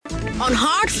On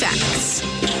Hard Facts,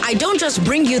 I don't just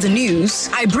bring you the news,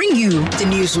 I bring you the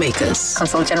newsmakers.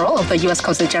 Consul General of the U.S.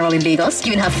 Consul General in Lagos,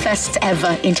 giving her first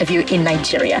ever interview in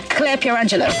Nigeria. Claire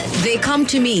Pierangelo. They come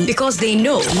to me because they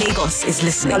know Lagos is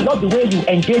listening. I love the way you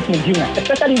engage Nigerians,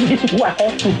 especially with these people who are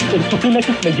called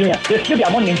supremacist Nigerians. They should be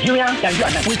among Nigerians than you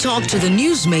and I. We talk to the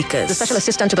newsmakers. The Special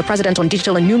Assistant to the President on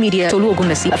Digital and New Media, Tolu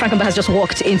Ogunlesi. Frank Mba has just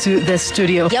walked into the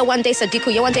studio. Yewande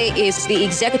Sadiku. Yewande is the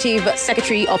Executive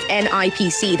Secretary of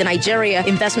NIPC, the Nigeria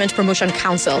Investment Promotion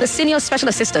Council. The Senior Special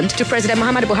Assistant to President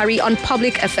Muhammadu Buhari on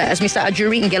Public Affairs, Mr.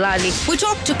 Ajuri Ngelali. We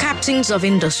talk to captains of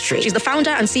industry. She's the founder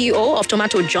and CEO of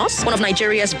Tomato Jos, one of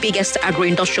Nigeria's biggest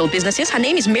agro-industrial businesses. Her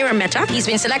name is Miriam Meta. He's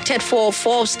been selected for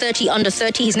Forbes 30 Under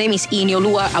 30. His name is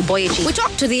Inioluwa Aboyeji. We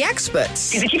talk to the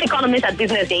experts. He's the chief economist at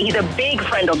Business Day. He's a big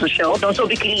friend of the show. Also,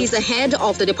 he's the head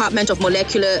of the Department of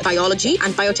Molecular Biology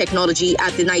and Biotechnology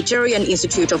at the Nigerian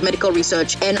Institute of Medical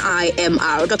Research,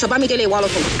 NIMR. Dr. Bamidele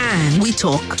Walokun. And we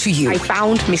talk to you. I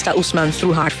found Mr. Usman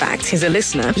through Hard Facts. He's a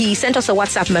listener. He sent us a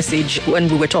WhatsApp message when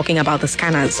we were talking about the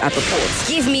scanners at the ports.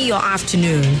 Give me your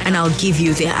afternoon and I'll give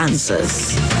you the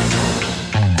answers.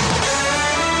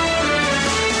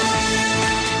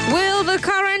 Will the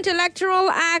current Electoral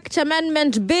Act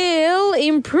Amendment Bill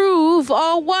improve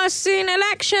or worsen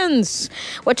elections?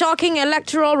 We're talking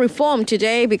electoral reform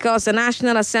today because the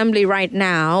National Assembly right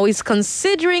now is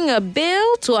considering a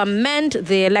bill to amend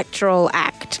the Electoral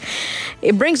Act.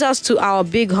 It brings us to our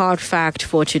big hard fact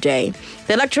for today.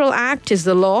 The Electoral Act is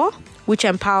the law which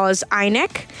empowers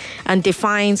INEC and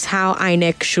defines how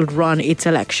INEC should run its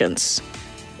elections.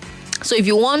 So if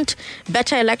you want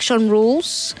better election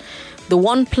rules, the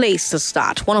one place to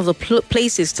start, one of the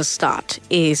places to start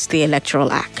is the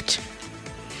Electoral Act.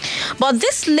 But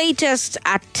this latest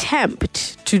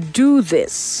attempt to do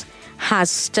this has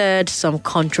stirred some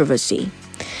controversy.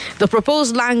 The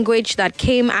proposed language that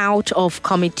came out of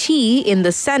committee in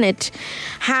the Senate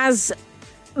has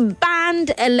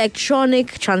banned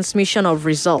electronic transmission of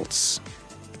results.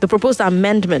 The proposed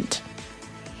amendment.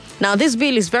 Now, this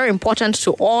bill is very important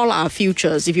to all our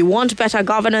futures. If you want better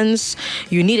governance,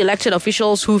 you need elected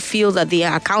officials who feel that they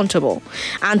are accountable.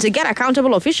 And to get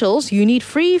accountable officials, you need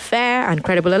free, fair, and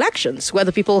credible elections where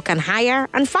the people can hire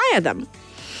and fire them.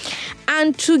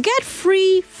 And to get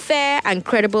free, fair, and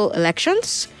credible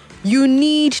elections, you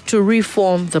need to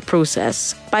reform the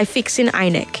process by fixing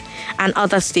INEC and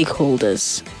other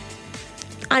stakeholders.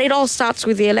 And it all starts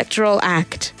with the Electoral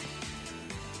Act.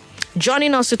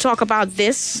 Joining us to talk about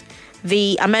this,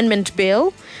 the amendment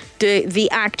bill, the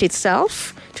act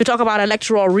itself, to talk about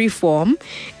electoral reform,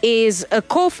 is a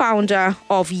co-founder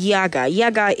of YAGA.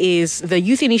 YAGA is the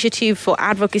Youth Initiative for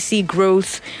Advocacy,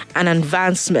 Growth, and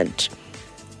Advancement.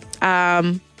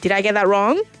 Did I get that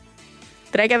wrong?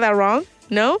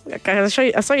 No? I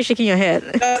saw you shaking your head.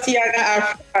 Just Yaga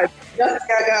Africa.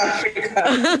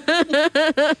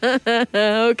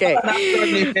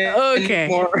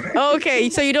 Okay,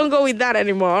 so you don't go with that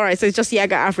anymore. All right, so it's just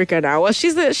Yaga Africa now. Well,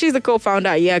 she's the co-founder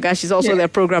at Yaga. She's also their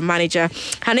program manager.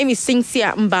 Her name is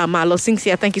Cynthia Mbamalo.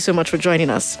 Cynthia, thank you so much for joining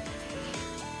us.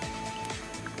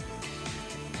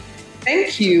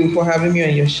 Thank you for having me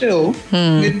on your show.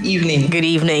 Good evening. Good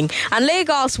evening. And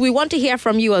Lagos, we want to hear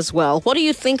from you as well. What do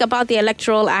you think about the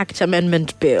Electoral Act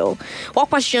Amendment Bill? What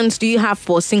questions do you have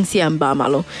for Cynthia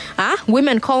Mbamalo?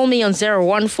 Women call me on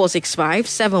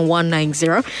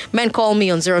 01465-7190. Men call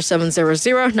me on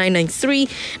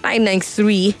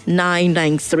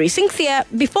 0700-993-993. Cynthia,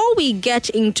 before we get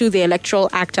into the Electoral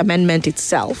Act Amendment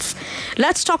itself,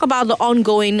 let's talk about the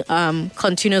ongoing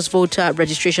continuous voter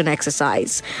registration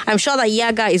exercise. I'm sure that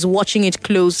Yaga is watching it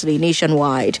closely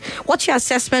nationwide. What's your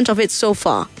assessment of it so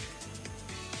far?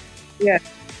 Yeah.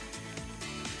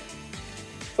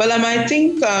 Well, I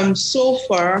think so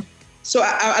far,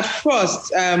 at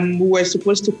first, we were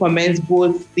supposed to commence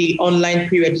both the online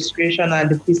pre-registration and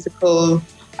the physical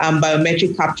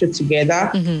biometric capture together.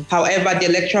 Mm-hmm. However, the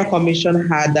Electoral Commission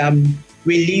had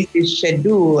released a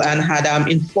schedule and had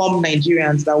informed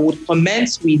Nigerians that would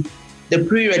commence with the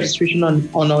pre-registration on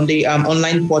the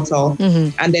online portal, mm-hmm.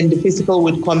 and then the physical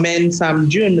would commence July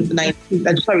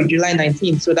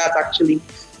 19th. So that's actually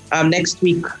next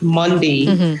week, Monday.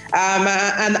 Mm-hmm.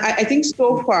 And I think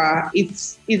so far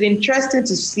it's interesting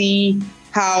to see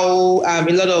how a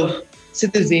lot of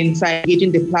citizens are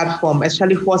engaging the platform,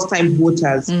 especially first-time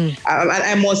voters. And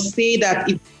I must say that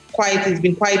it's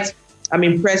been quite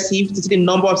impressive to see the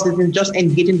number of citizens just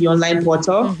engaging the online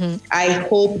portal. Mm-hmm. I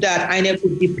hope that INEC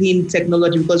will deepen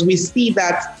technology, because we see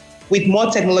that with more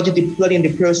technology deployed in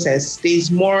the process, there's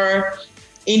more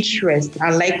interest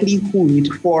and likelihood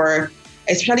for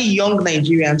especially young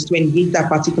Nigerians to engage that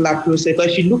particular process.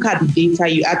 Because if you look at the data,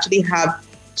 you actually have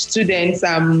students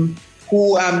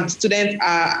who students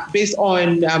are based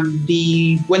on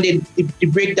when they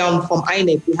breakdown from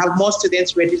INEC, we have more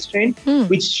students registering,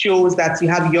 which shows that you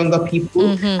have younger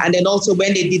people. And then also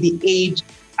when they did the age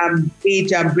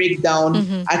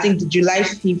breakdown, I think the July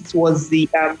 5th was the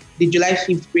July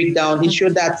 5th breakdown. It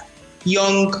showed that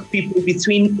young people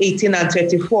between 18 and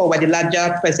 34 were the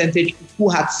larger percentage who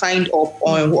had signed up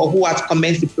or who had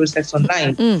commenced the process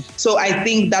online. So I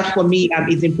think that for me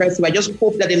is impressive. I just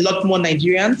hope that a lot more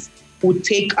Nigerians would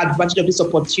take advantage of this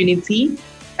opportunity,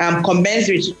 commence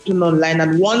registration online,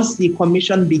 and once the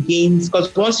commission begins,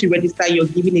 because once you register, you're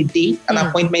given a date, an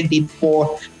appointment date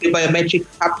for the biometric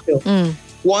capture.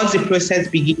 Once the process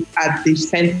begins at the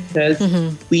centers,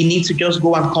 we need to just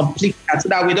go and complete that so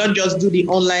that we don't just do the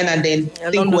online and then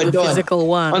think we're done. Physical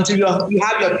one. Until you have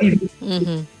your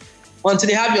PVC. Until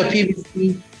they have your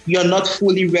PVC, you're not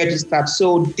fully registered.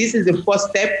 So this is the first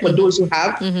step for those who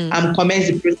have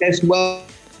commenced the process well.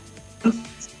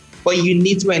 But you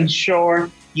need to ensure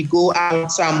you go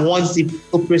out once the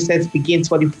process begins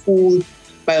for the full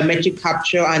biometric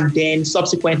capture, and then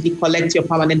subsequently collect your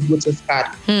permanent voter's card.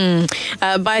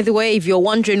 By the way, if you're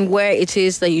wondering where it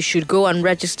is that you should go and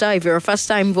register, if you're a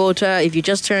first-time voter, if you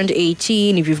just turned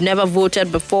 18, if you've never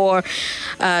voted before,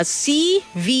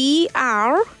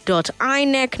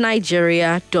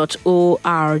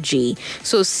 cvr.inecnigeria.org.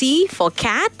 So C for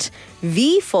cat,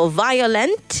 V for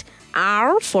violent,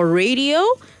 R for radio,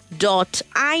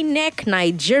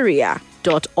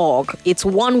 .inecnigeria.org. It's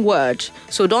one word,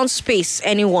 so don't space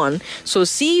anyone. So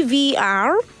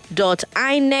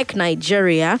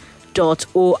cvr.inecnigeria.org.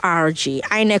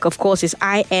 INEC, of course, is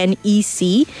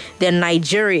INEC, then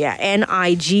Nigeria,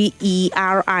 NIGERIA.org.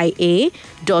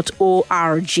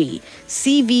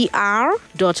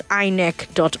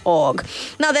 cvr.inec.org.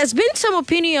 Now, there's been some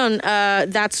opinion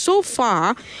that so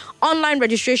far online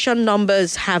registration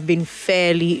numbers have been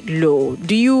fairly low.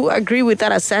 Do you agree with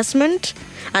that assessment?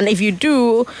 And if you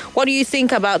do, what do you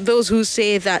think about those who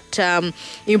say that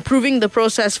improving the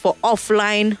process for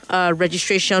offline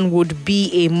registration would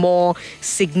be a more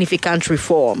significant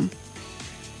reform?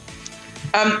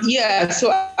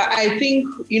 So I think,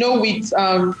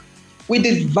 with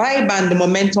the vibe and the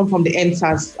momentum from the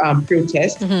EndSARS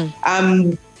protest,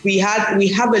 we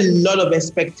have a lot of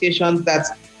expectations that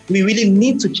we really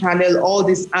need to channel all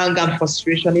this anger and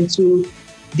frustration into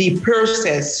the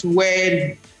process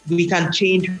where we can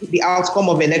change the outcome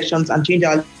of elections and change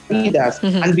our leaders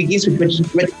and begins with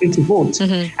registering to vote.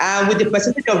 With the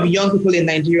percentage of young people in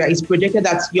Nigeria, it's projected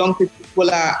that young people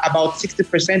are about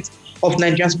 60% of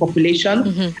Nigeria's population.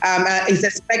 It's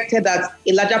expected that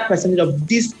a larger percentage of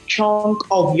this chunk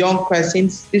of young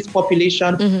persons, this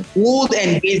population, would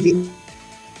engage the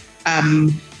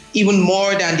even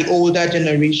more than the older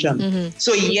generation.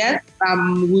 So yes,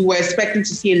 we were expecting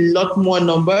to see a lot more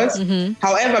numbers.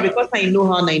 However, because I know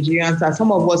how Nigerians are,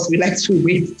 some of us, we like to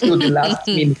wait till the last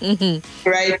minute,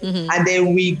 right? And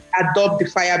then we adopt the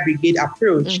fire brigade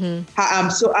approach.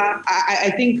 So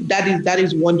I think that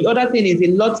is one. The other thing is a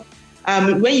lot,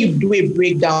 when you do a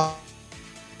breakdown,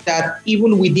 that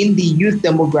even within the youth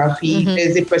demography,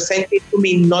 there's a percentage who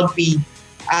may not be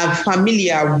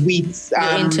familiar with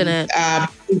internet and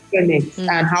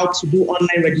how to do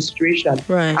online registration.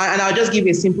 Right. And I'll just give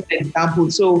you a simple example.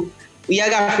 So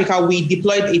YAG Africa, we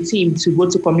deployed a team to go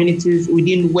to communities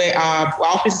within where our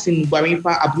office is in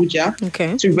Gwarinpa,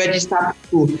 Abuja, to register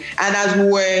people. And as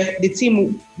the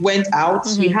team went out,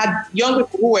 we had young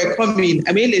people who were coming.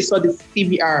 I mean, they saw the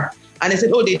CVR and they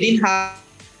said, they didn't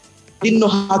know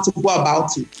how to go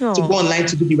about it, to go online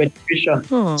to do the registration.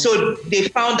 So they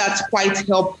found that quite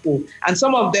helpful. And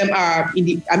some of them are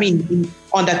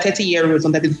under 30-year-olds,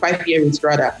 under 35-year-olds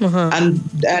rather. And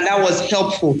that was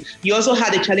helpful. You also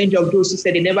had the challenge of those who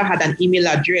said they never had an email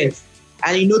address.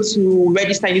 And to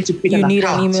register, you need to create an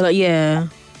account. You need an email,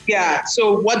 Yeah,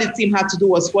 so what the team had to do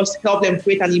was first help them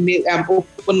create an email,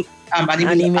 open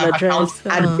an email account,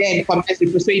 and then commence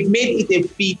the process. So it made it a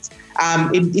bit,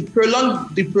 it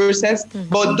prolonged the process,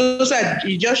 but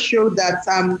it just showed that,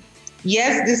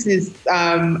 yes, this is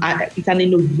it's an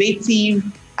innovative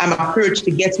approach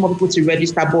to get more people to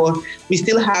register, but we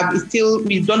don't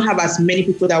have as many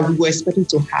people that we were expecting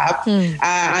to have. And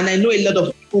I know a lot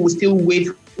of people will still wait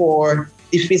for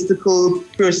the physical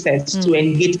process to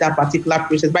engage that particular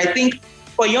process. But I think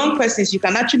for young persons, you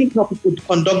can actually help people to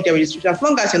conduct their registration as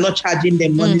long as you're not charging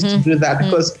them money to do that,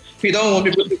 because we don't want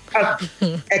people to start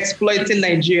exploiting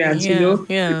Nigerians,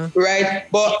 right?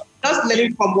 But just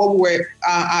learning from what we were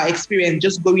our experience,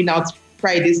 just going out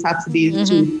Friday, Saturday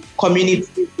to communities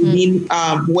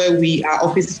where our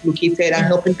office is located and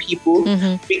helping people,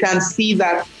 we can see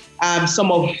that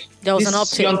some of There was this an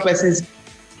uptick. young person's.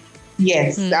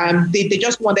 Yes, they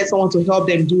just wanted someone to help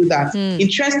them do that.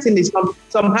 Interestingly,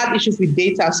 some had issues with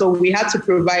data, so we had to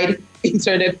provide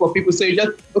internet for people. So you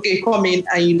just, come in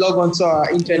and you log onto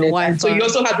our internet. And so you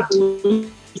also have people who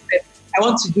said, I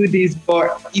want to do this,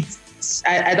 but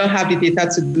I don't have the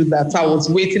data to do that. So I was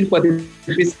waiting for the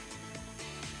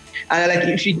and like,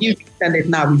 if you give internet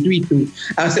now, we do it too.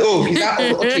 And I say, is that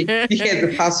okay? Here's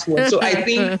the password. So I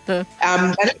think,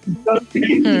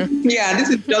 this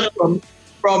is just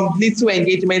from little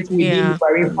engagement within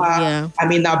Baripa,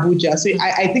 Abuja. So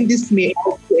I think this may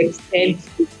also extend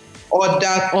to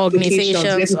other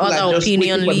organizations, other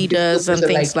opinion leaders and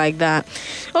things like that.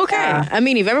 Okay. I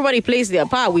mean, if everybody plays their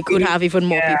part, we could have even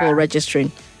more people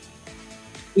registering.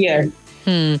 Yeah.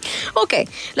 Okay.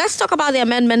 Let's talk about the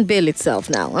amendment bill itself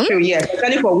now. Sure, yes.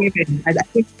 Especially for women. I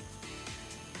think.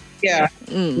 Yeah.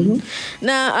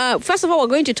 Now, first of all, we're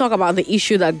going to talk about the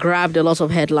issue that grabbed a lot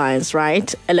of headlines,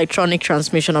 right? Electronic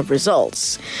transmission of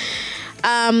results.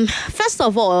 First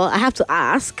of all, I have to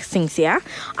ask, Cynthia,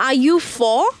 are you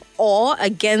for or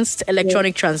against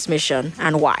electronic transmission,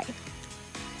 and why?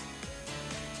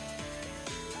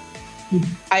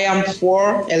 I am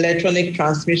for electronic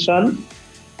transmission.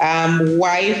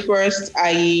 Why? First,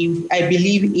 I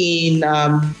believe in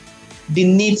the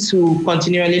need to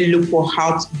continually look for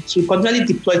how to continually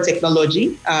deploy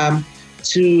technology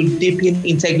to deepen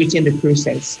integrity in the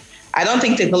process. I don't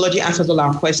think technology answers all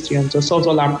our questions or solves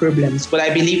all our problems, but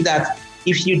I believe that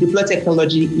if you deploy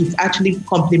technology, it actually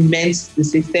complements the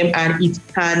system and it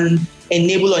can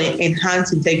enable or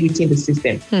enhance integrity in the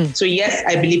system. So yes,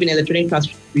 I believe in electronic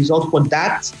transmission results for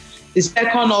that. The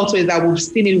second also is that we've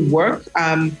seen it work.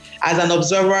 As an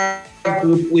observer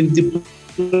group, we've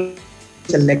deployed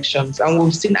elections, and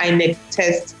we've seen INEC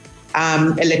test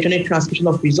electronic transmission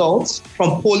of results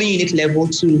from polling unit level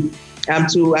to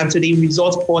the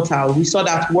results portal. We saw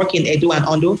that work in Edo and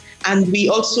Ondo, and we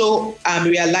also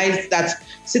realized that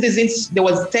citizens, there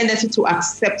was a tendency to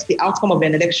accept the outcome of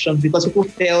an election because people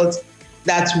felt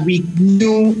that we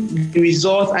knew the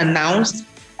results announced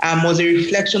was a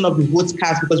reflection of the vote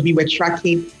cast because we were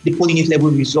tracking the polling unit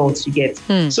level results you get.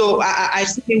 So I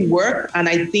see it work, and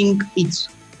I think it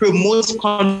promotes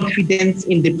confidence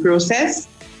in the process.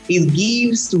 It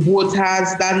gives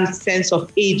voters that sense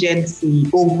of agency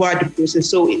over the process.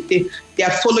 So they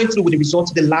are following through with the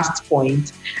results to the last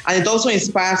point. And it also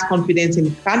inspires confidence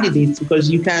in candidates because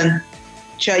you can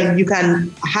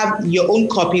have your own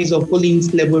copies of polling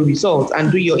level results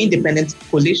and do your independent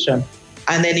collation.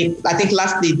 And then I think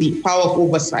lastly, the power of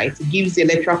oversight. It gives the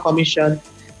Electoral Commission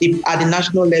at the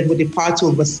national level the power to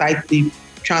oversight the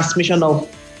transmission of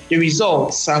the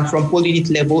results from polling unit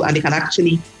level, and they can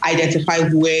actually identify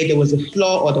where there was a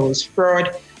flaw or there was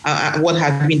fraud and what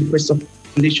has been the process of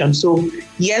collation. So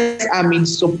yes, I'm in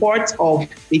support of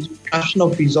the transmission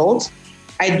of results.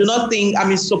 I do not think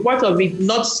I'm in support of it,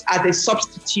 not as a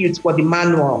substitute for the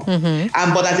manual,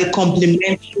 but as a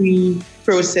complementary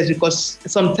process, because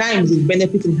sometimes it's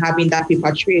benefit in having that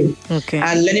paper trail.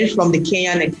 And learning from the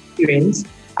Kenyan experience,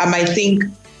 I think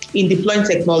in deploying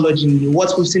technology,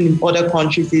 what we've seen in other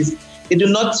countries is they do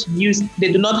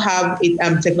not have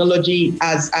technology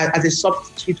as a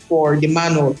substitute for the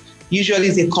manual. Usually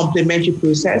it's a complementary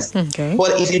process,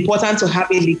 but it's important to have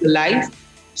it legalized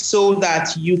so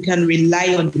that you can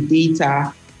rely on the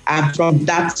data from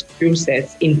that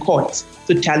process in court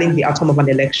to challenge the outcome of an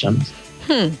election.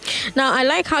 Now, I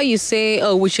like how you say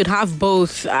we should have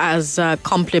both as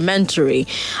complementary.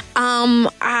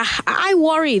 I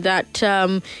worry that,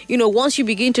 once you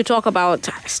begin to talk about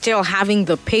still having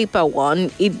the paper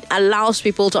one, it allows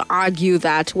people to argue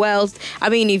that,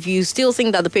 if you still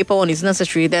think that the paper one is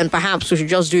necessary, then perhaps we should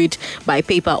just do it by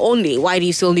paper only. Why do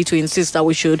you still need to insist that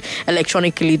we should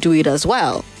electronically do it as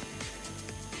well?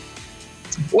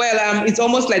 Well, it's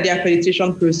almost like the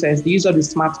accreditation process, the use of the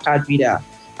smart card reader.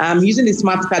 Using the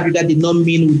smart card reader did not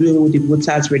mean we do it with the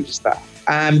voters register.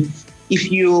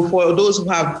 For those who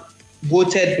have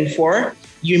voted before,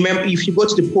 you remember if you go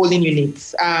to the polling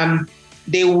units,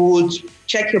 they would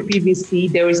check your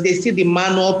PVC. They see the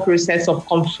manual process of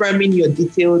confirming your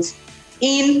details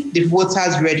in the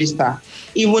voters register,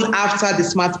 even after the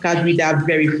smart card reader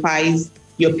verifies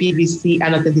your PVC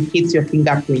and authenticates your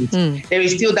fingerprint. There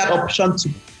is still that option to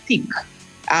tick.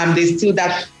 There's still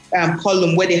that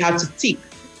column where they have to tick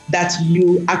that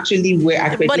you actually were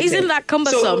accredited. But isn't that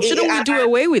cumbersome? So, shouldn't we do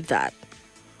away with that?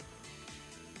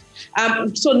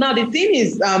 So now the thing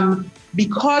is,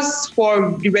 because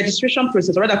for the registration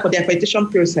process, or rather for the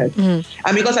accreditation process,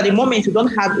 and because at the moment you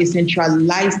don't have a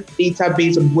centralized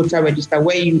database of voter register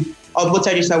where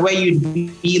you'd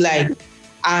be like,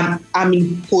 I'm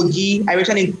in Kogi, I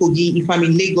return in Kogi. If I'm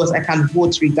in Lagos, I can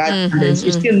vote regardless.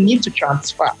 You still need to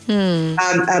transfer.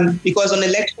 Because on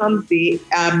election day,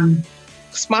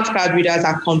 smart card readers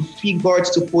are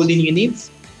configured to polling units.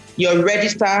 The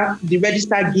register given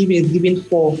is given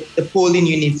for the polling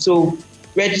unit. So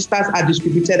registers are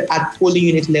distributed at polling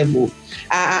unit level.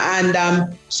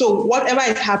 So whatever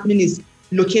is happening is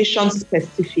location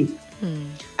specific.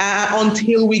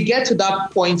 Until we get to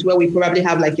that point where we probably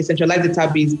have like a centralized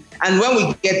database. And when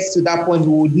we get to that point,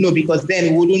 we would know, because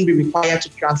then we wouldn't be required to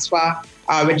transfer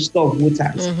our register of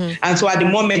voters. And so at the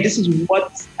moment, this is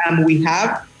what we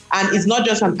have. And it's not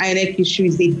just an INEC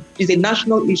issue, it's a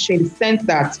national issue in the sense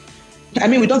that,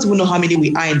 we don't even know how many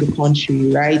we are in the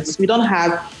country, right? We don't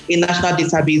have a national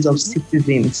database of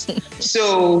citizens.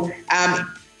 So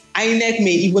INEC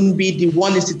may even be the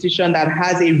one institution that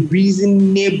has a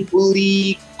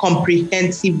reasonably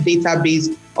comprehensive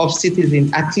database of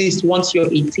citizens, at least once you're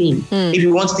 18, if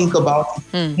you want to think about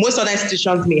it. Most other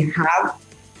institutions may have,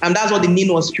 and that's what the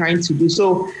NIN was trying to do.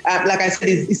 So, like I said,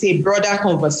 it's a broader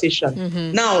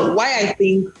conversation. Now, why I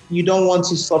think you don't want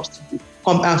to substitute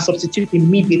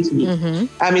immediately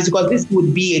is because this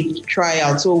would be a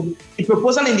trial. So the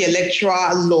proposal in the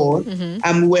electoral law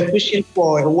we were pushing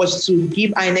for was to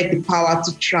give INEC the power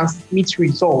to transmit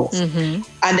results. And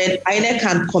then INEC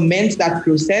can commence that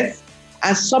process.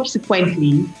 And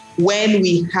subsequently, when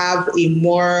we have a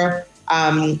more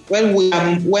when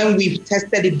we've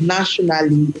tested it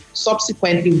nationally,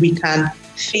 subsequently we can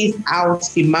phase out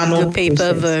the manual paper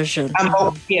process. version.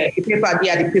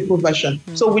 The paper version.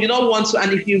 So we do not want to,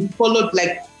 and if you followed,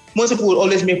 like most people will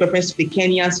always make reference to the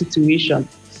Kenyan situation.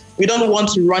 We don't want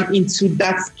to run into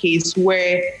that case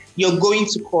where you're going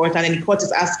to court and then the court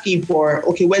is asking for,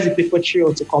 okay, where's the paper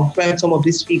trail to confirm some of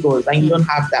these figures? And you don't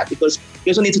have that, because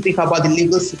you also need to think about the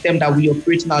legal system that we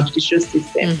operate in, our judicial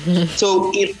system. So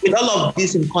with all of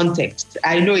this in context,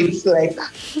 I know it's like,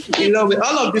 with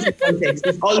all of this in context,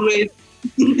 it's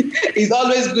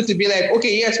always good to be like,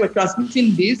 okay, yes, we're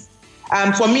transmitting this.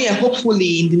 For me,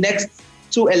 hopefully in the next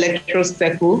 2 electoral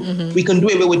cycles, we can do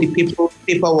away with the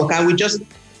paperwork, and we just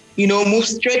move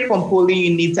straight from polling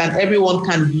units and everyone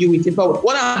can view it. But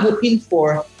what I'm hoping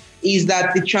for is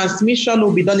that the transmission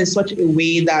will be done in such a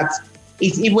way that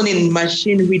it's even in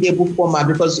machine readable format,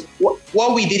 because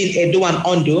what we did in Edo and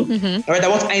Ondo, or that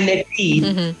what INEC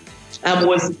did,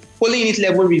 was polling unit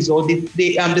level result.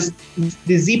 The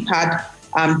ZPad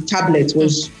tablet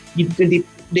was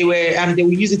they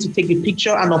will use it to take the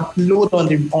picture and upload on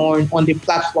the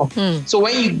platform. So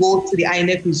when you go to the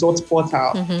INEC results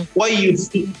portal, what you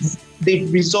see is the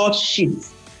result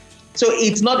sheets. So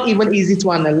it's not even easy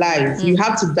to analyze. You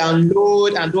have to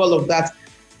download and do all of that.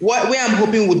 Where I'm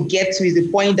hoping would get to is the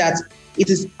point that it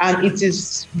is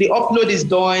the upload is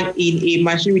done in a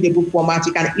machine readable format.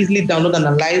 You can easily download and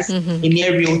analyze in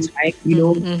near real time,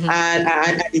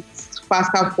 and it's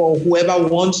faster for whoever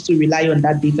wants to rely on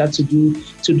that data to do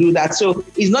that. So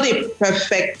it's not a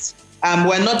perfect,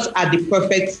 we're not at the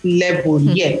perfect level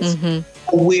yet.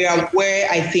 We are where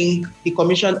I think the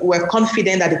commission, we're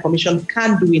confident that the commission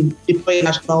can deploy a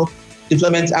national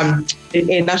deployment,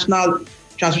 a national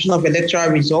transmission of electoral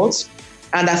results.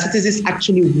 And that citizens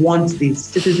actually want this.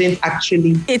 Citizens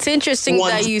actually. It's interesting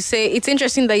that you say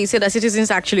that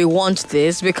citizens actually want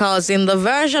this, because in the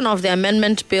version of the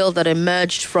amendment bill that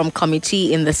emerged from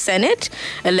committee in the Senate,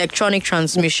 electronic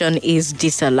transmission is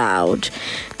disallowed.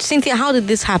 Cynthia, how did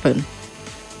this happen?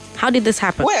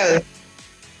 Well,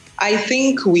 I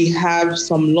think we have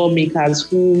some lawmakers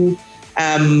who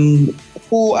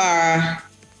are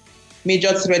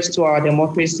major threats to our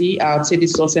democracy. I would say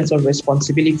this is sense of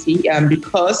responsibility,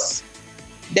 because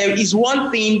there is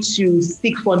one thing to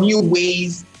seek for new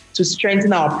ways to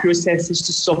strengthen our processes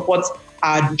to support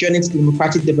our journey to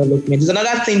democratic development. There's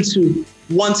another thing to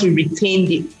want to retain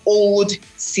the old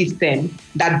system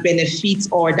that benefits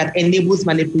or that enables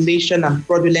manipulation and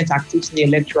fraudulent activities in the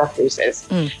electoral process.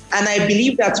 And I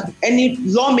believe that any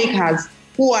lawmakers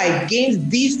who are against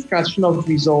this transmission of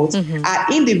results are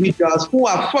individuals who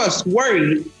are first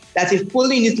worried that if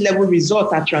polling unit level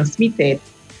results are transmitted,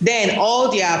 then all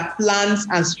their plans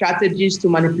and strategies to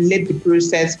manipulate the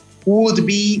process would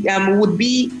be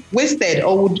wasted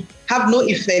or would have no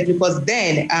effect, because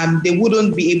then they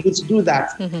wouldn't be able to do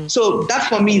that. So that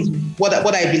for me is what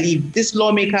I believe. These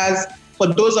lawmakers, for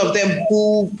those of them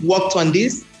who worked on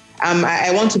this,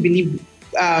 I want to believe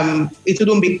it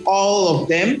wouldn't be all of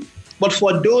them. But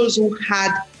for those who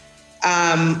had a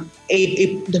hand,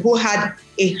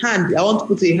 I want to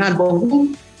put a hand, but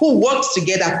who worked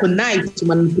together, connived to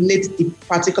manipulate the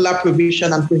particular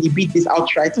provision and prohibit this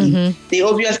outrightly, they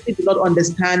obviously do not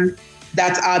understand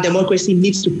that our democracy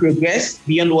needs to progress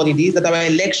beyond what it is, that our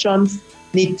elections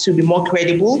need to be more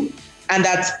credible, and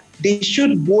that they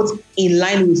should vote in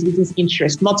line with citizens'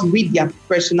 interests, not with their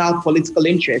personal political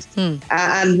interests.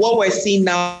 And what we're seeing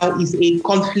now is a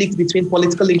conflict between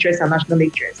political interests and national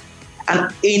interests.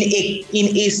 And in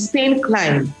a sane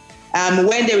climate,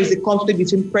 when there is a conflict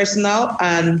between personal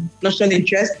and national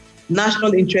interest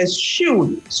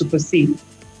should supersede.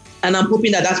 And I'm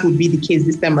hoping that will be the case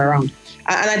this time around.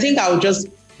 And I think I'll just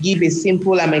give a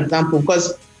simple example,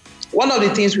 because one of the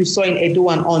things we saw in Edo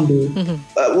and Ondo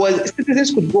was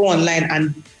citizens could go online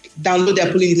and download their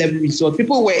polling level results.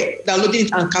 People were downloading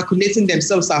it and calculating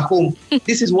themselves at home.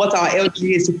 This is what our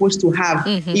LGA is supposed to have.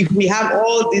 If we have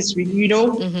all this,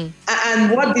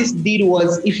 And what this did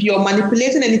was, if you're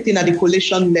manipulating anything at the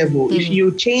collation level, if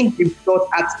you change the result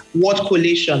at word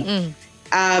collation,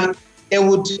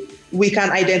 we can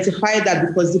identify that,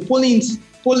 because the polling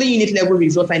unit level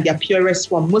results are in their purest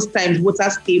form. Most times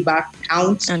voters stay back,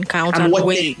 count and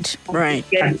wait. Right.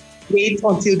 Wait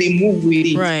until they move with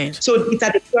it. Right. So it's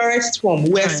at the purest form.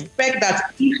 We expect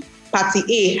that if Party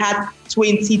A had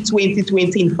 20 in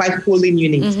 5 polling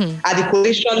units, at the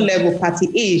coalition level, Party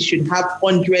A should have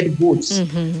 100 votes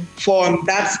from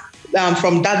that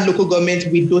local government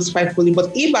with those 5 polling.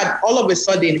 But if all of a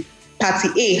sudden Party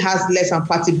A has less and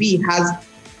Party B has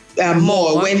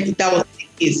more, when that was the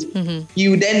case,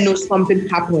 you then know something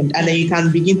happened, and then you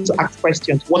can begin to ask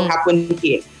questions. What happened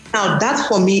here? Now, that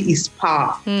for me is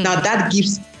power. Now, that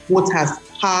gives voters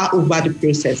power over the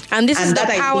process. And this is the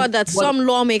power that some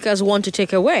lawmakers want to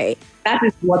take away. That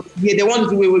is what they want to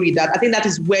do away with that. I think that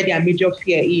is where their major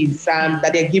fear is,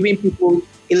 that they're giving people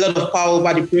a lot of power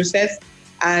over the process,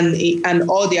 and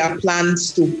all their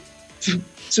plans to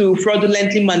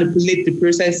fraudulently manipulate the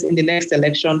process in the next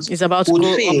elections is about to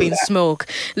go up in smoke.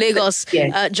 Lagos,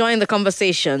 join the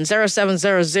conversation.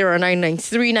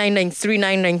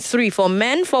 0700-993-993-993 for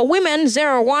men. For women,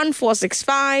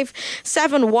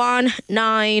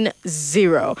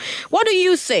 01465-7190. What do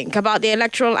you think about the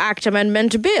Electoral Act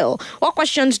Amendment Bill? What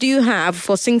questions do you have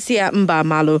for Cynthia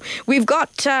Mbamalu? We've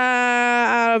got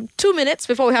 2 minutes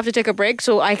before we have to take a break,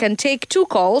 so I can take 2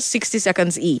 calls, 60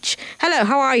 seconds each. Hello,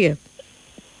 how are you?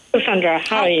 Sandra,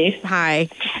 how are you? Hi.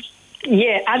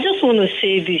 Yeah, I just want to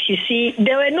say this. You see,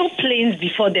 there were no planes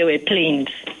before there were planes.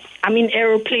 I mean,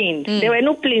 aeroplanes. There were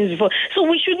no planes before. So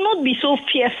we should not be so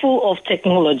fearful of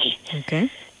technology. Okay.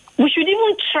 We should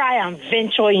even try and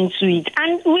venture into it.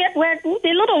 And we're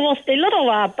a lot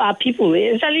of our people,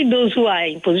 especially those who are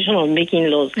in position of making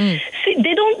laws, they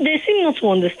seem not to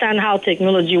understand how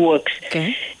technology works.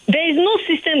 Okay. There is no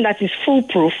system that is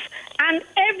foolproof. And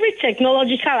every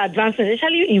technological advancement,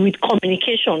 especially with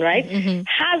communication, right,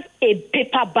 has a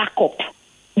paper backup.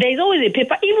 There's always a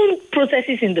paper, even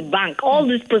processes in the bank, all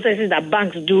these processes that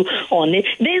banks do on it,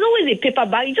 there's always a paper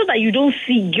back. It's just that you don't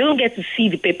get to see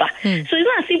the paper. So it's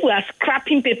not as if we are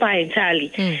scrapping paper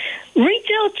entirely.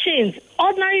 Retail chains,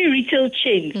 ordinary retail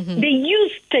chains, they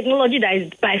use technology that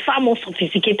is by far more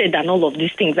sophisticated than all of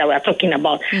these things that we're talking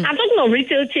about. I'm talking of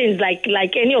retail chains like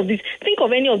any of these. Think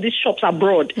of any of these shops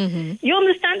abroad. You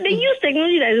understand? They use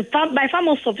technology that is by far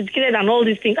more sophisticated than all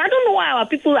these things. I don't know why our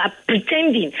people are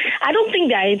pretending. I don't think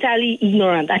they are entirely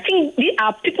ignorant. I think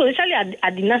our people, especially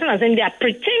at the National Assembly, they are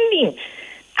pretending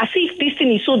as if this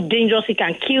thing is so dangerous it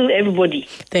can kill everybody.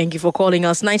 Thank you for calling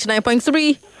us.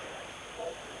 99.3.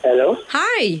 Hello.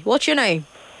 Hi. What's your name?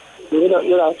 Good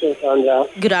afternoon, Sandra.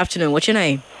 Good afternoon. What's your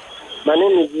name? My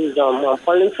name is Wisdom. I'm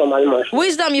calling from Alimash.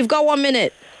 Wisdom, you've got 1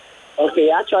 minute. Okay,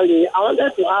 actually, I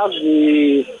wanted to ask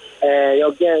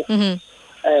your guest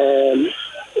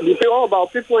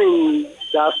about people in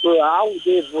diaspora. How would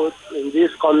they vote in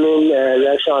this coming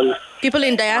election? People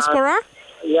in diaspora?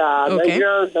 Yeah, okay.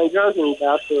 Nigerians in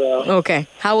diaspora. Okay.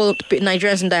 How will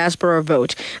Nigerians in diaspora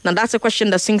vote? Now, that's a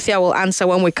question that Cynthia will answer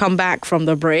when we come back from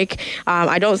the break.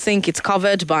 I don't think it's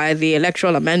covered by the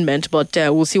electoral amendment, but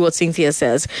we'll see what Cynthia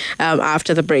says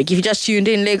after the break. If you just tuned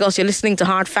in, Lagos, you're listening to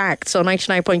Hard Facts on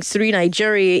 99.3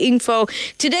 Nigeria Info.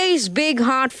 Today's big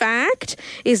hard fact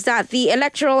is that the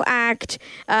Electoral Act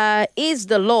is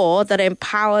the law that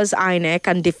empowers INEC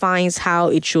and defines how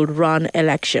it should run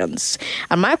elections.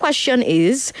 And my question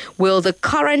is, will the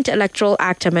current Electoral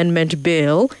Act Amendment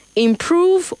Bill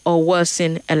improve or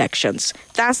worsen elections?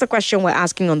 That's the question we're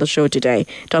asking on the show today.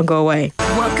 Don't go away.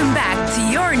 Welcome back to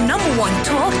your number 1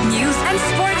 talk, news and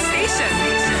sports station.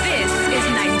 This is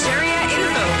Nigeria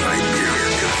Info.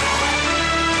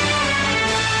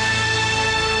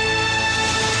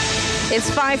 It's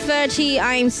 5:30.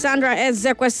 I'm Sandra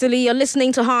Ezekwesili. You're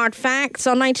listening to Hard Facts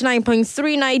on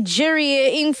 99.3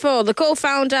 Nigeria Info. The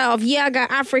co-founder of Yaga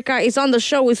Africa is on the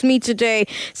show with me today,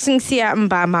 Cynthia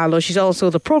Mbamalo. She's also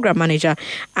the program manager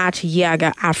at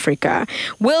Yaga Africa.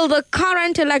 Will the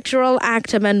current Electoral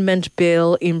Act Amendment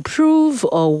Bill improve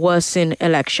or worsen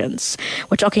elections?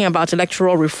 We're talking about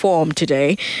electoral reform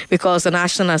today because the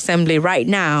National Assembly right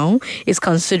now is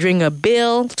considering a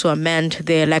bill to amend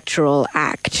the Electoral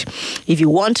Act. If you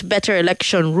want better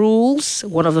election rules,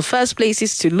 one of the first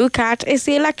places to look at is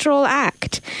the Electoral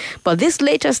Act. But this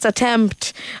latest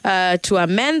attempt to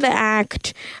amend the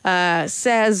Act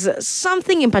says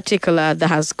something in particular that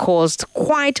has caused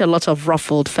quite a lot of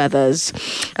ruffled feathers.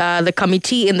 The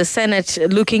committee in the Senate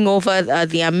looking over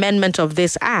the amendment of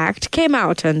this Act came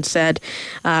out and said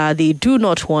they do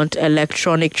not want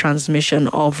electronic transmission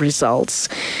of results.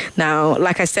 Now,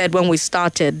 like I said when we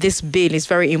started, this bill is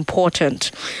very important.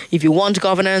 If you want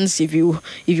governance, if you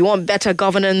want better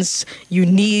governance, you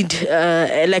need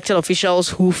elected officials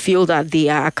who feel that they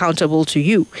are accountable to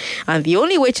you. And the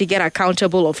only way to get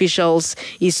accountable officials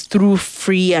is through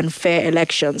free and fair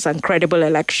elections and credible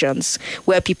elections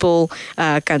where people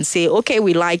can say, okay,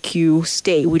 we like you,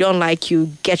 stay. We don't like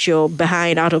you, get your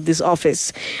behind out of this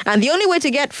office. And the only way to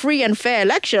get free and fair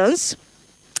elections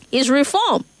is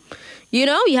reform. You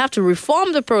know, you have to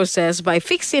reform the process by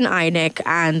fixing INEC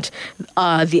and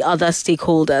the other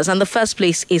stakeholders. And the first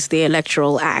place is the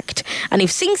Electoral Act. And if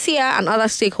Cynthia and other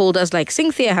stakeholders like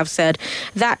Cynthia have said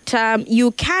that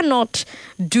you cannot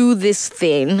do this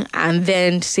thing and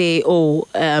then say,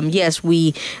 yes,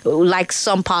 we like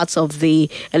some parts of the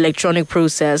electronic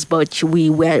process, but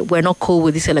we're not cool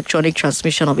with this electronic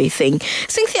transmission of a thing.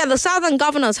 Cynthia, the Southern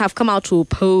governors have come out to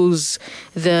oppose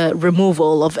the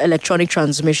removal of electronic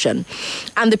transmission.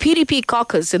 And the PDP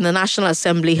caucus in the National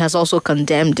Assembly has also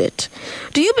condemned it.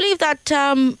 Do you believe that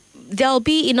there'll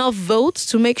be enough votes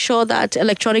to make sure that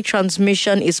electronic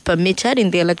transmission is permitted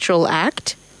in the Electoral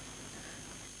Act?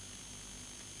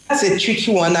 That's a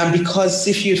tricky one, because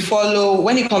if you follow,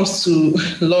 when it comes to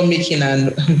lawmaking,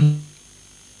 and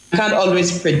you can't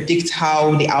always predict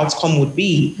how the outcome would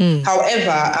be.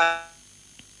 However,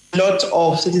 a lot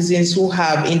of citizens who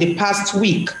have in the past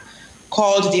week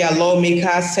called their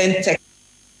lawmakers, sent text,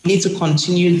 need to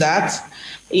continue that.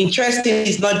 Interesting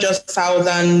is not just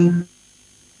Southern,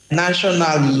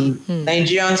 nationally,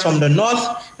 Nigerians from the north,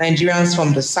 Nigerians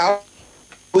from the south,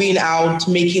 going out,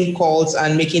 making calls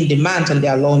and making demands on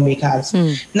their lawmakers.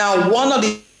 Now, one of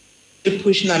the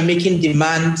pushing and making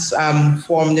demands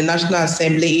from the National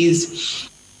Assembly is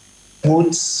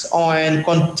votes on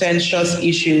contentious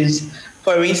issues.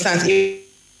 For instance, if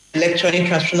electronic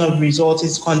transmission of results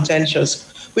is contentious,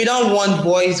 we don't want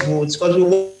voice votes because we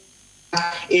want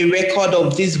a record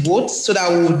of these votes so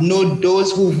that we would know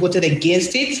those who voted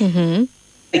against it.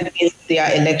 Against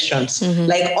their elections.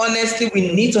 Like, honestly,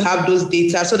 we need to have those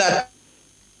data so that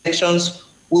elections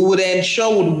we would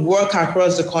ensure would work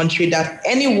across the country, that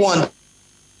anyone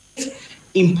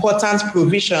important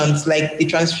provisions like the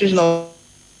transmission of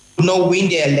would not win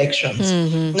their elections.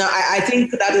 Now, I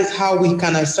think that is how we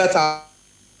can assert our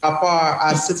power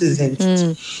as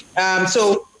citizens.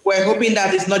 So we're hoping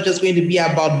that it's not just going to be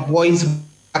about voice,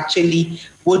 actually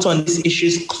vote on these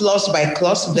issues clause by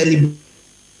clause,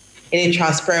 in a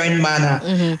transparent manner.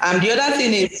 The other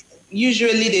thing is,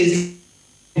 usually there's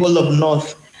the whole of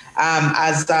North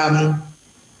as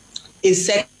is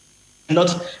second,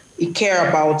 not care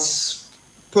about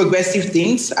progressive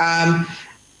things.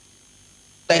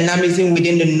 Dynamism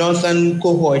within the northern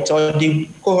cohort or the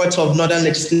cohort of northern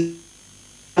legislators.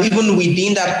 Even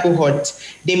within that cohort,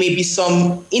 there may be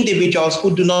some individuals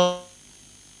who do not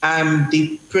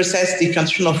the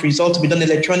transmission of results to be done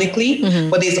electronically,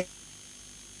 but there's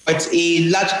a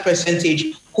large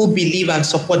percentage who believe and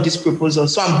support this proposal.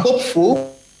 So I'm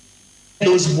hopeful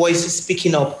those voices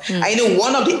speaking up. I know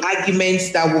one of the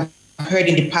arguments that we've heard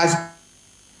in the past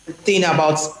thing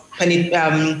about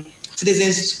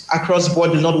citizens across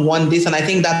board do not want this, and I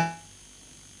think that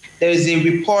there is a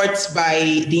report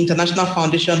by the International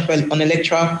Foundation on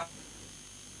Electoral.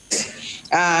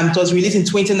 It was released in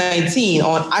 2019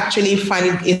 on actually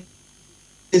finding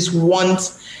it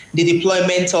wants the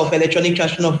deployment of electronic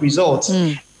transmission of results.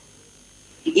 In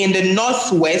the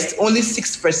Northwest, only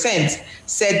 6%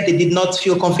 said they did not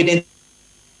feel confident.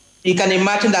 You can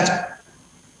imagine that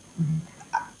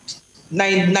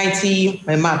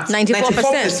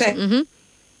 94%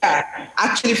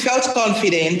 actually felt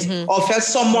confident or felt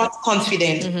somewhat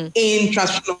confident in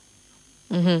transmission.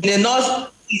 In the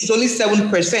North, it's only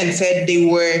 7% said they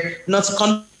were not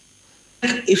confident.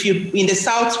 If you in the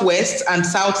Southwest and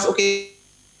South,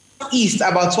 East,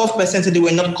 about 12%, they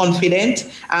were not confident,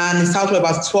 and in South,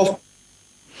 about 12%.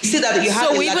 You see that you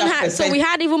have so we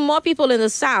had even more people in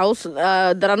the South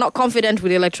that are not confident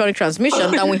with electronic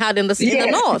transmission than we had in the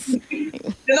North.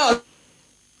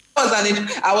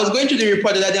 I was going to the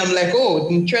report that day. I'm like, oh,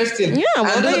 interesting. Yeah,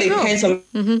 well, and those are the kinds of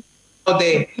out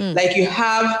there. Like you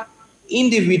have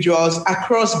individuals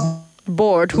across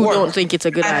board who don't think it's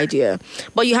a good idea,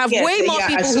 but you have way more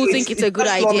people who think it's a good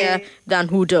idea than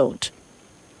who don't.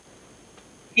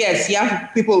 Yes, you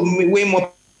have people way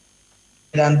more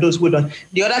than those who don't.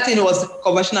 The other thing was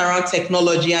conversation around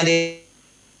technology, and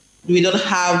we don't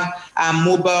have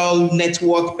mobile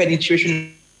network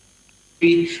penetration.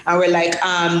 And we're like,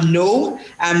 no.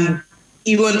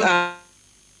 Even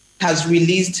has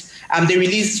released, they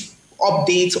released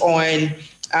updates on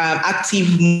active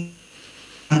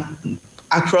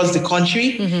across the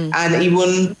country, and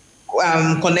even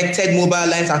connected mobile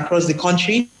lines across the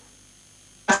country.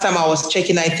 Last time I was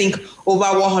checking, I think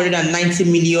over 190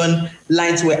 million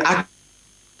lines were active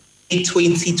in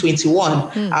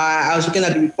 2021. I was looking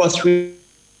at the reports,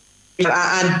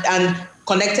 and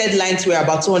connected lines were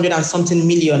about 200 and something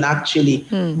million actually.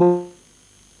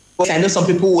 But I know some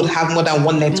people would have more than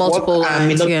one network. Multiple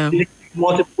lines,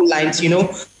 multiple lines,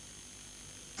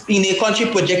 In a country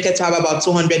projected to have about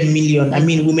 200 million, I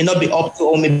mean, we may not be up to,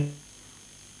 or maybe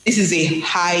this is a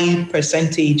high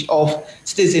percentage of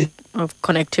citizens. Of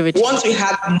connectivity. Once we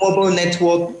have a mobile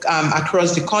network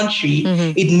across the country,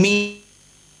 it means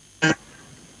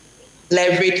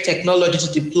leverage technology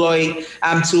to deploy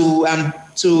to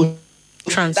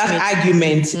transmit. That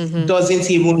argument doesn't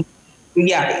even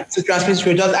to transmit.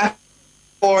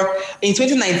 In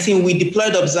 2019 we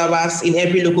deployed observers in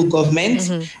every local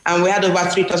government, and we had over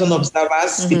 3,000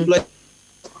 observers deployed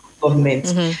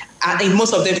government, and in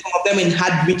most of them, some of them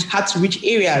had to reach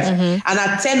areas, and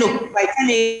at by 10 a.m.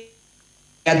 we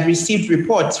had received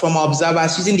reports from our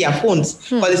observers using their phones,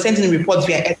 but they sent in reports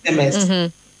via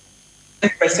SMS.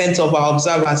 10% of our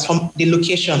observers from the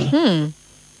location.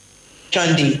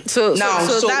 So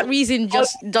that reason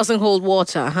just doesn't hold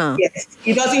water, huh? Yes,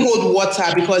 it doesn't hold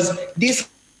water because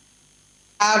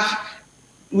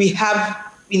we have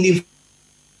in the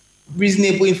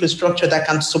reasonable infrastructure that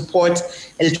can support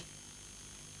electricity.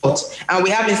 And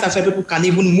we have instances where people can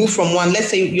even move from one. Let's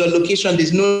say your location,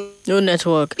 there's no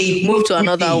network. Move to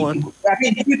another one. I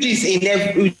mean, it is in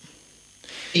every.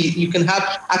 You can have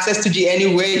access to G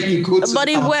anywhere you go to. But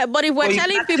if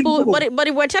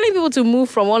we're telling people to move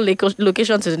from one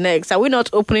location to the next, are we not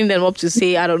opening them up to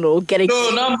say, I don't know, getting?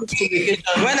 No, not move to location.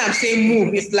 When I'm saying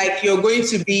move, it's like you're going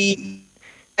to be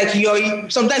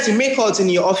like sometimes you make calls in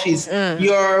your office.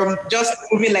 You're just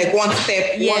moving like one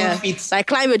step, 1 feet, like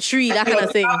climb a tree, that kind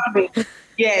of thing.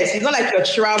 Yes, it's not like you're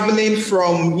traveling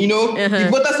from. The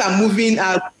voters are moving,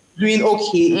 are doing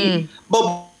okay,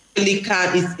 but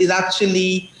is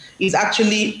actually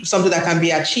something that can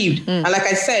be achieved. And like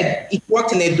I said, it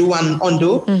worked in Edo and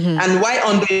Ondo. And why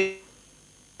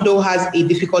Ondo has a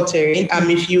difficult terrain,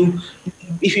 if you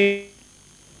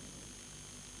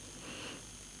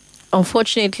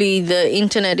unfortunately the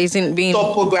internet isn't being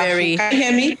very. Can you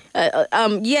hear me?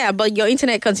 Yeah, but your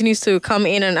internet continues to come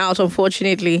in and out,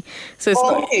 unfortunately. So it's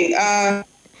okay.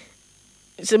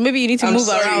 So maybe you need to move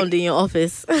around in your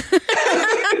office.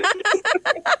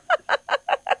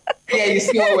 Yeah, you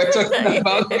see what we're talking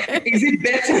about. Is it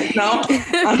better now?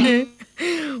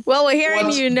 Well, we're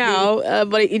hearing you now,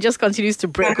 but it just continues to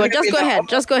break. But just go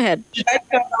ahead. Should I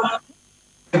turn on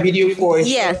a video for it?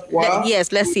 Yes,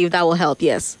 let's see if that will help.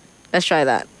 Yes, let's try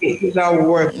that. Okay, that will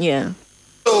work. Yeah.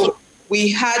 So we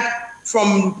had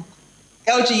from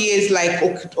LGAs like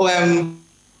where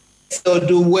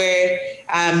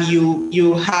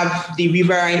you have the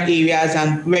riverine areas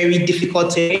and very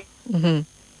difficult terrain.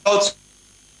 Also,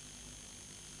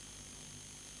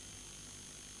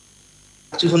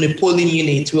 on the polling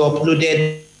unit, we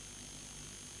uploaded.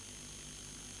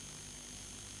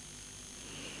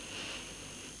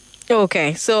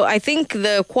 Okay, so I think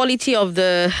the quality of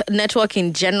the network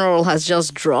in general has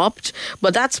just dropped,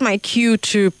 but that's my cue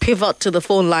to pivot to the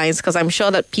phone lines because I'm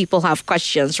sure that people have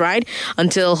questions, right?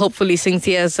 Until hopefully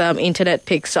Cynthia's internet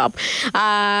picks up.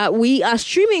 We are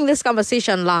streaming this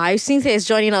conversation live. Cynthia is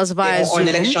joining us via Zoom. On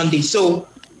election day, so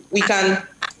we can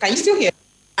you still hear?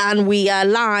 And we are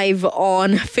live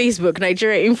on Facebook,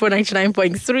 Nigeria Info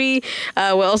 99.3.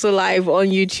 We're also live on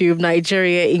YouTube,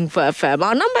 Nigeria Info FM.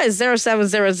 Our number is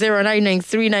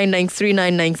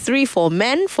 0700-993-993-993 for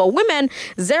men. For women,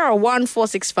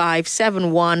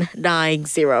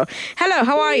 01465-7190. Hello,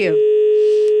 how are you?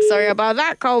 Sorry about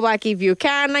that. Call back if you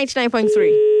can. 99.3.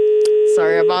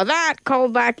 Sorry about that. Call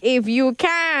back if you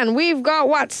can. We've got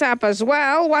WhatsApp as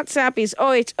well. WhatsApp is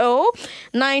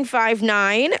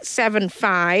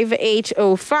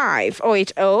 080-959-75805.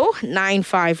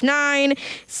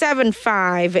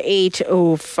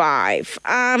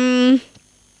 080-959-75805.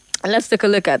 Let's take a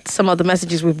look at some of the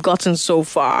messages we've gotten so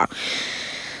far.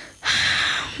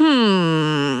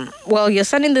 Well, you're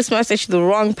sending this message to the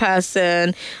wrong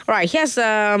person. All right, here's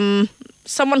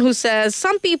someone who says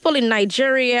some people in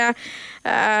Nigeria,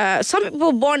 some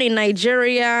people born in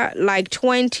Nigeria like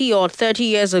 20 or 30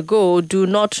 years ago do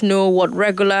not know what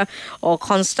regular or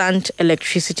constant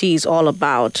electricity is all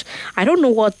about. I don't know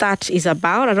what that is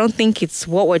about. I don't think it's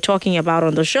what we're talking about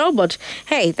on the show, but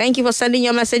hey, thank you for sending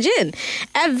your message in.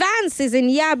 Evans is in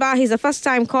Yaba. He's a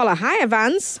first-time caller. Hi,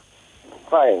 Evans.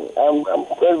 Fine. I'm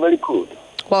very, very cool.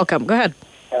 Welcome. Go ahead.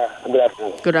 Good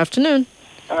afternoon. Good afternoon.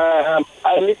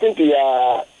 I listened to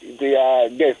your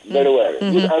guest very well.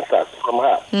 Good answers from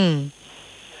her.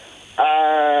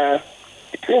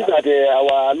 It seems that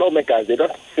our lawmakers, they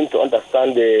don't seem to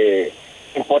understand the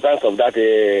importance of that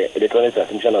electronic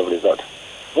transmission of results.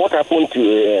 What happened to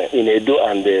in Edo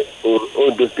and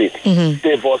Ondo State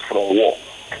saved us from war.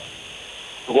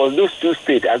 Because those two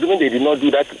states, assuming they did not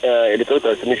do that electronic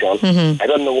transmission, I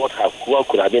don't know what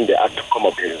could have been the outcome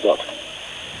of the result.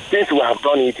 Since we have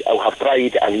done it, we have tried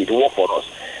it, and it worked for us.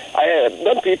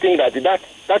 Don't you think that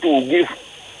will give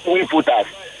we voters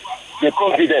the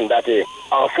confidence that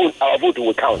our vote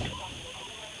will count?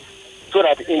 So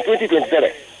that in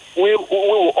 2027, we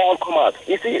will all come out.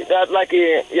 You see, that like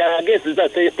your guest is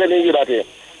telling you that the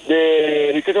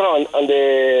restriction on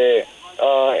the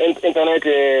internet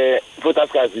voters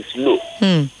cards is low.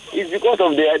 It's because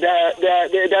of they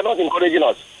are not encouraging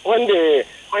us. When the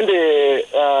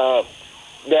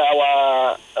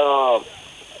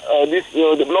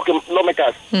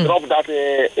lawmakers drop that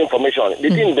information, they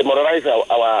didn't demoralize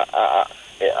our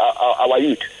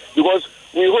youth, because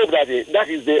we hope that that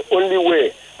is the only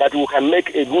way that we can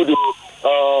make a good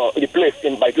replace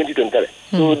by 2023.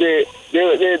 So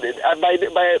by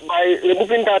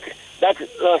removing that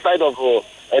side of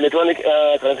electronic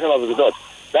transmission of results,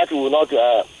 that will not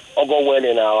go well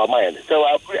in our mind. So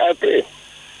I pray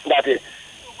that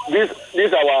this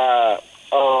our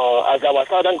as our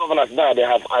southern governors now, they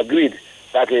have agreed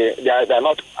that they are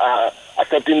not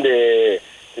accepting the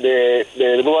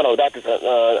removal of that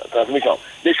transmission.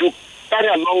 They should carry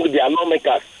along their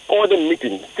lawmakers, call them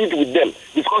meetings, sit with them,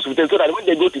 discuss with them, so that when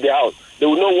they go to the house, they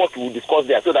will know what to discuss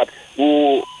there, so that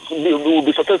we will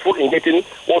be successful in getting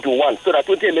what we want, so that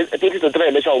 2023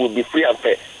 election will be free and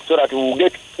fair, so that we will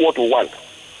get what we want.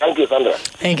 Thank you, Sandra.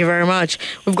 Thank you very much.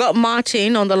 We've got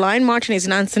Martin on the line. Martin is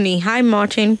in Anthony. Hi,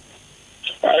 Martin.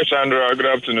 Hi, Sandra. Good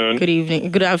afternoon. Good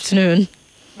evening. Good afternoon.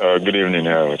 Good evening,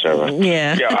 whichever.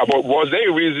 Yeah. But was there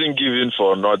a reason given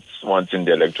for not wanting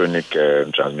the electronic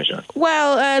transmission?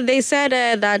 Well, they said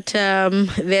that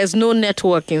there's no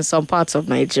network in some parts of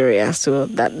Nigeria, so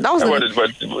that was. But like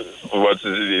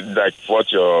what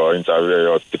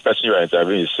the person you are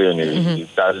interviewing is saying,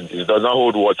 it does not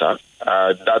hold water.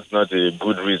 That's not a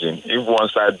good reason. If one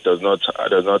side does not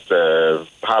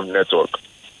have network,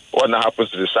 what now happens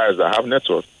to the sides that have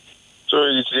network? So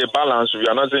it's a balance. We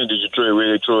are not saying that you throw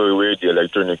away the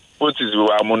electronic. What is, we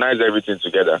harmonize everything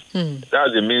together.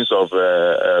 That's the means of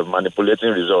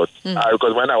manipulating results.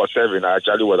 Because when I was serving, I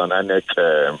actually was an INEC.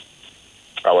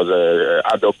 I was a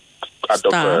ad hoc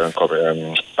staff for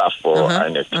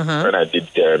INEC when I did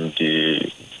the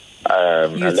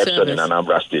election in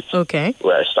Anambra State,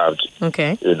 where I served.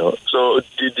 So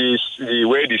the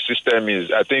way the system is,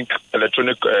 I think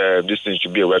electronic this thing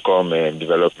should be a welcome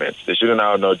development. They shouldn't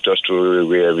now not just throw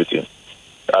away everything.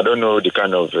 I don't know the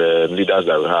kind of leaders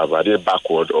that we have. Are they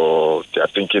backward or they are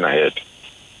thinking ahead?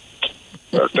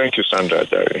 Well, thank you, Sandra.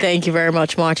 Thank you very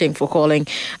much, Martin, for calling.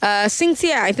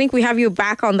 Cynthia, I think we have you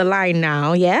back on the line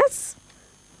now. Yes?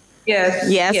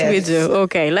 Yes, we do.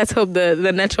 Okay, let's hope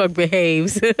the network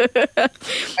behaves.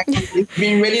 It's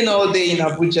been raining all day in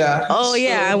Abuja. Oh,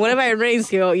 yeah. Whenever it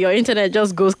rains, your internet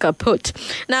just goes kaput.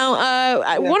 Now,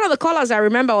 one of the callers I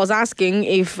remember was asking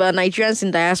if Nigerians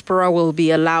in diaspora will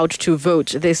be allowed to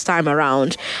vote this time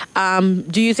around.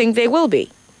 Do you think they will be?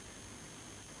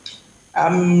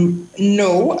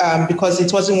 No, because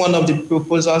it wasn't one of the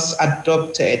proposals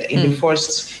adopted in the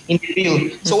bill.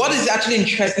 So what is actually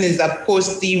interesting is that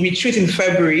post the retreat in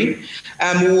February,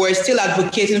 we were still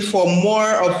advocating for more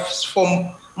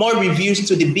reviews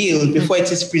to the bill before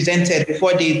it is presented,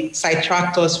 before they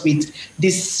sidetracked us with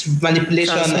this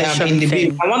manipulation in the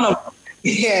bill. And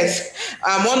Yes,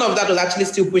 one of that was actually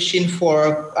still pushing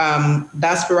for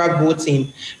diaspora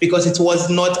voting because it was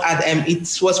not at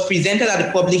it was presented at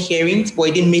the public hearings, but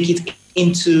it didn't make it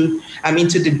into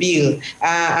the bill.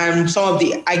 And some of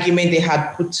the argument they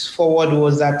had put forward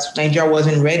was that Nigeria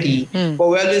wasn't ready. But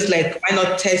we're always like, why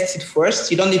not test it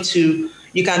first? You don't need to.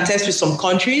 You can test with some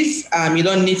countries. You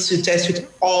don't need to test with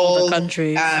all the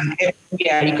countries.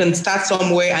 Yeah, you can start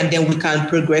somewhere and then we can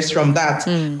progress from that.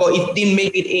 But it didn't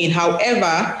make it in.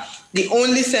 However, the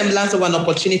only semblance of an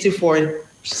opportunity for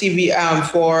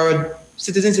for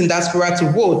citizens in diaspora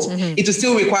to vote, it will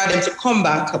still require them to come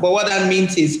back. But what that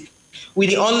means is, with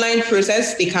the online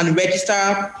process, they can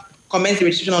register, commence the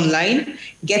registration online,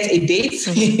 get a date,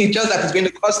 just that it's going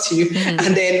to cost you,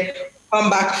 and then come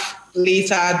back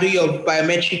later, do your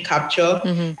biometric capture,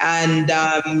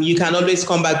 and you can always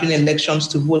come back during elections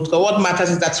to vote. So what matters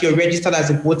is that you're registered as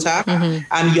a voter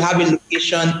and you have a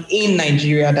location in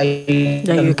Nigeria that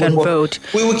you can vote.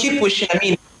 We will keep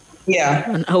pushing.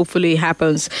 Yeah. And hopefully it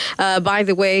happens. By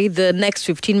the way, the next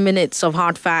 15 minutes of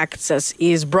Hard Facts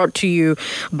is brought to you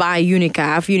by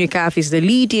UNICAF. UNICAF is the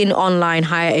leading online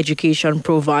higher education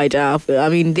provider.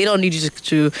 They don't need you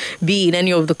to be in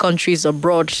any of the countries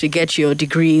abroad to get your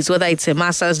degrees, whether it's a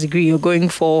master's degree you're going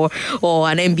for or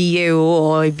an MBA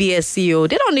or a BSc.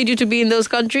 They don't need you to be in those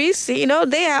countries. They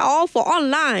are all for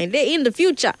online. They're in the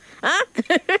future.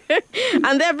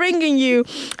 And they're bringing you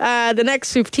the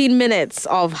next 15 minutes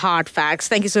of Hard Facts.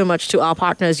 Thank you so much to our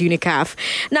partners, UNICAF.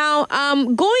 Now,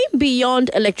 going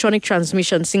beyond electronic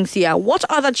transmission, Cynthia, what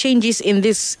other changes in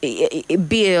this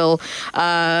bill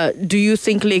do you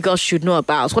think Lagos should know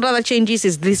about? What other changes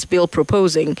is this bill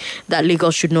proposing that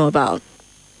Lagos should know about?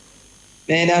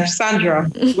 And Sandra,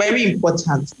 very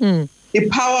important. The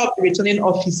power of the returning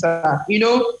officer.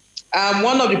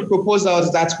 One of the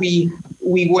proposals that we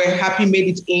were happy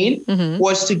made it in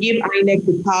was to give INEC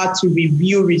the power to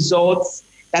review results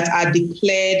that are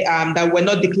declared, that were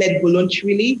not declared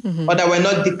voluntarily or that were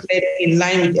not declared in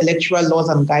line with electoral laws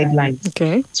and guidelines.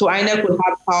 Okay. So INEC will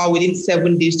have power within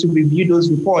 7 days to review those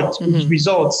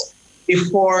results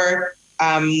before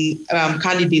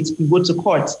candidates can go to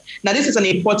court. Now, this is an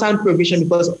important provision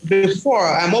because before,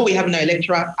 what we have in our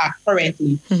electoral act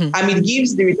currently, it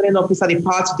gives the returning officer the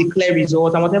power to declare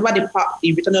results, and whatever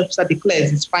the returning officer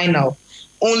declares is final.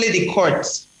 Only the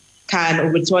court can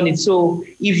overturn it. So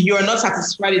if you're not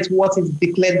satisfied with what is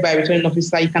declared by a returning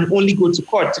officer, you can only go to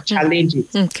court to challenge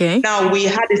it. Okay. Now, we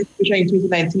had a situation in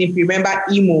 2019. If you remember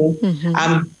Imo,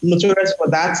 notorious for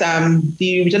that,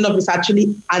 the returning officer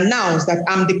actually announced that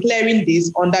I'm declaring this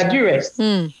under duress.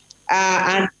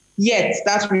 And yet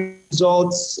that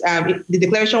results, the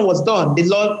declaration was done. The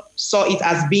law saw it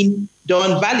as being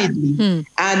done validly.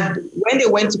 And when they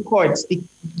went to court,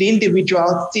 the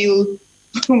individual still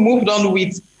moved on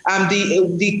with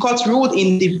the court ruled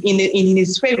in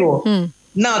his favor.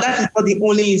 Now, that is not the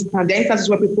only instance. There are instances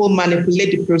where people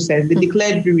manipulate the process. They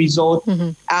declare the result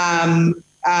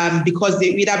because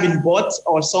they've either been bought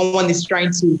or someone is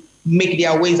trying to make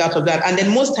their ways out of that. And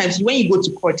then most times when you go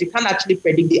to court, you can't actually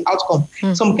predict the outcome.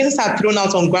 Some cases are thrown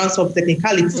out on grounds of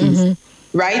technicalities,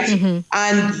 right?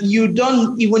 And you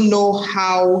don't even know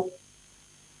how.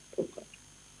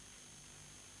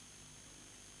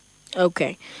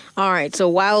 Okay. All right. So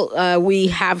while we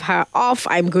have her off,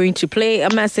 I'm going to play a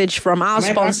message from our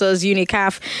sponsors,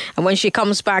 UNICAF. And when she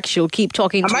comes back, she'll keep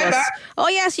talking to us. Back? Oh,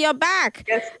 yes, you're back.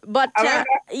 Yes. But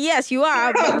yes, you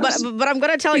are. but I'm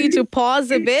going to tell you to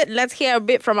pause a bit. Let's hear a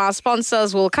bit from our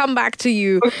sponsors. We'll come back to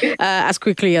you as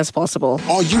quickly as possible.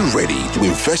 Are you ready to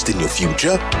invest in your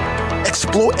future?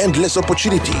 Explore endless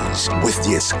opportunities with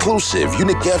the exclusive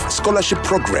UNICAF Scholarship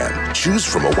Program. Choose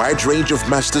from a wide range of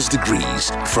master's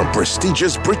degrees from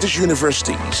prestigious British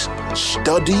universities.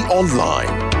 Study online.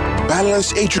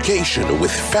 Balance education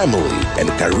with family and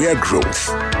career growth.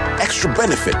 Extra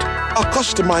benefit, a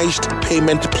customized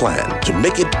payment plan to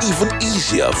make it even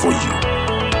easier for you.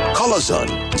 Call us on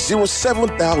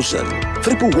 07000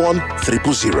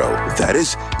 111 000. That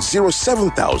is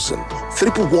 07000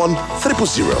 111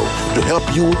 000 to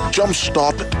help you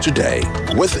jumpstart today.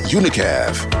 With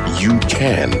UNICAF, you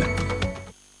can.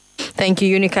 Thank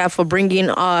you, UNICAF, for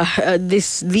bringing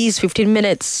these 15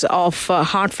 minutes of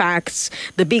hard facts,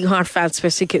 the big hard facts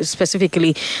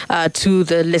specifically to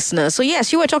the listeners. So,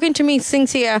 yes, you were talking to me,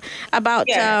 Cynthia, about,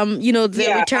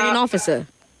 the returning officer.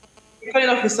 Returning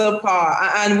officer power.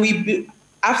 And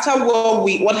after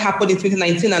what happened in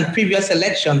 2019 and previous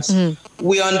elections,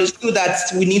 we understood that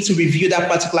we need to review that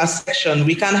particular section.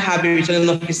 We can't have a returning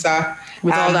officer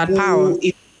with all that power.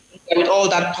 With all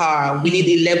that power, we need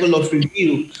a level of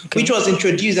review, which was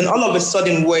introduced, and all of a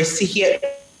sudden we're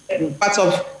part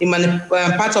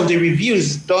of the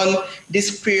reviews done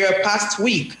this past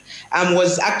week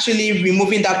was actually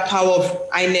removing that power of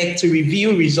INEC to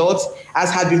review results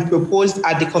as had been proposed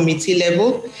at the committee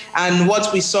level. And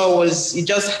what we saw was it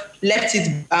just left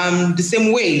it the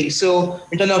same way. So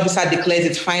returning officer declares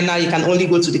it's final. You can only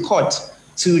go to the court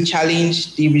to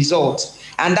challenge the result.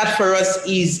 And that for us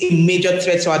is a major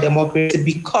threat to our democracy,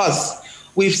 because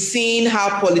we've seen how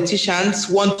politicians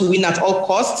want to win at all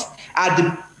costs at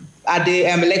the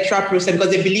electoral process,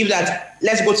 because they believe that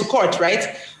let's go to court,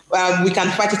 right? We can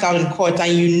fight it out in court,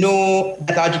 and you know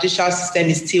that our judicial system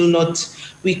is still not,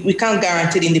 we can't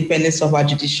guarantee the independence of our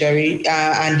judiciary,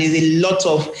 and there's a lot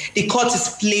of, the court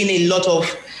is playing a lot of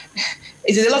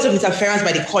interference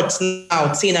by the courts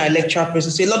now, seeing our electoral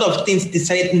process. So a lot of things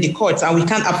decided in the courts, and we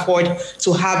can't afford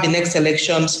to have the next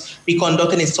elections be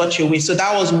conducted in such a way. So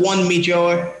that was one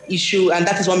major issue, and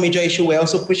that is one major issue we're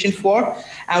also pushing for.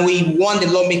 And we want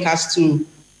the lawmakers to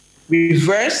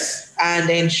reverse and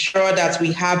ensure that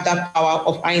we have that power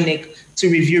of INEC to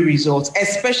review results,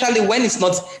 especially when it's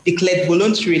not declared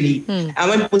voluntarily. And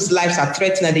when people's lives are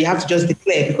threatened and they have to just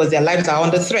declare because their lives are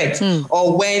under threat,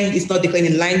 or when it's not declared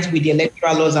in line with the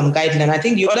electoral laws and guidelines. I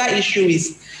think the other issue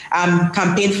is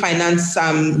campaign finance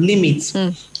limits.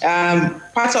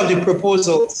 Part of the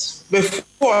proposals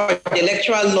before the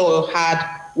electoral law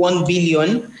had 1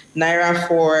 billion naira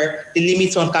for the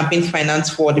limit on campaign finance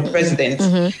for the president.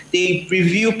 The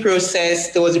review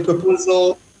process, there was a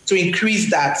proposal to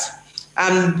increase that.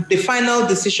 And the final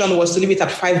decision was to leave it at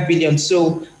 5 billion.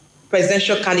 So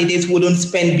presidential candidates wouldn't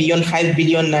spend beyond 5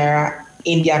 billion naira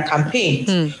in their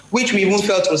campaigns, which we even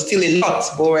felt was still a lot.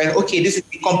 But we're okay, this is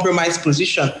the compromise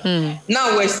position.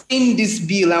 Now we're seeing this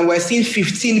bill and we're seeing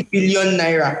 15 billion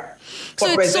naira. So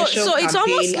it's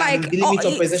almost like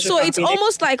it's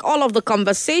almost like all of the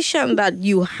conversation that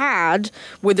you had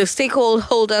with the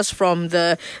stakeholders from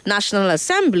the National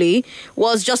Assembly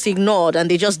was just ignored,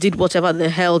 and they just did whatever the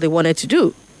hell they wanted to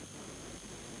do.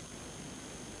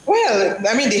 Well,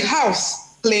 I mean, the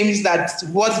House claims that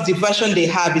what the version they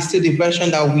have is still the version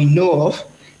that we know of,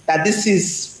 that this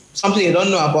is something they don't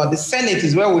know about. The Senate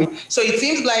is where so it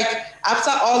seems like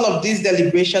after all of this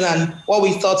deliberation and what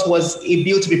we thought was a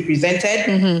bill to be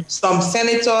presented, some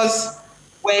senators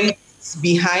went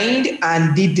behind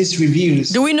and did these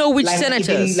reviews. Do we know which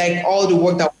senators? Like all the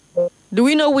work that. Do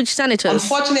we know which senators?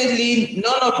 Unfortunately,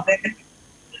 none of them.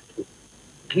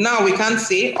 Now we can't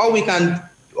say.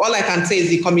 All I can say is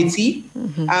the committee.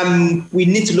 We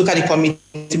need to look at the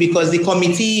committee, because the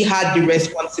committee had the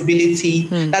responsibility,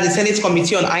 that the Senate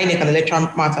Committee on INEC and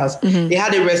Electoral Matters, they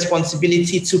had the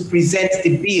responsibility to present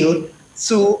the bill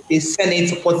to the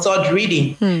Senate for third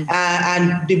reading.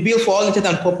 And the bill, for all intent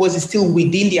and purpose, is still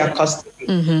within their custody.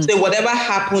 So whatever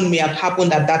happened may have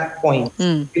happened at that point,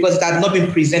 because it had not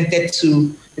been presented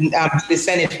to the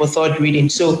Senate for third reading.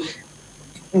 So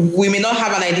we may not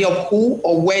have an idea of who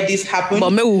or where this happened,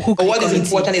 but what is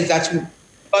important is that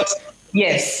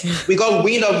we got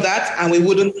wind of that, and we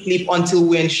wouldn't sleep until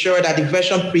we ensure that the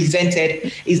version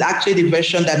presented is actually the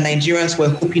version that Nigerians were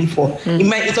hoping for.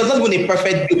 It was not even a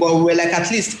perfect bill, but we were like, at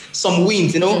least some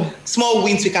wins, small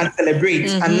wins we can celebrate.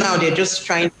 And now they're just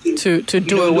trying to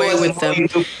do away with them.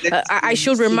 I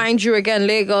should remind you again,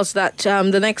 Lagos, that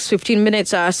the next 15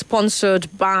 minutes are sponsored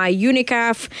by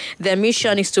UNICAF. Their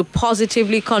mission is to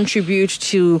positively contribute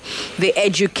to the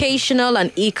educational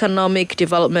and economic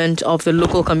development of the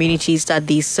local communities that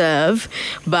they serve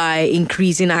by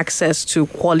increasing access to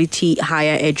quality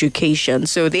higher education.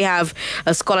 So they have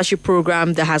a scholarship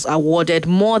program that has awarded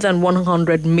more than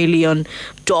 $100 million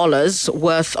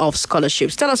worth of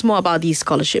scholarships. Tell us more about these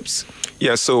scholarships.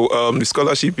 Yeah, so the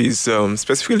scholarship is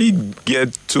specifically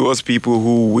geared towards people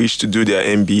who wish to do their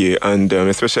MBA, and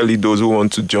especially those who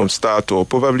want to jumpstart or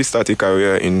probably start a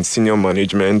career in senior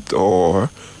management or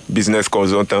business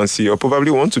consultancy, or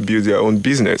probably want to build their own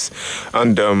business.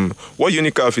 And what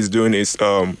UNICAF is doing is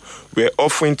we're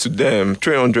offering to them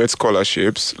 300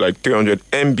 scholarships, like 300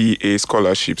 MBA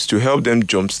scholarships, to help them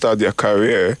jumpstart their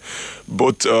career,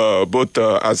 both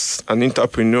as an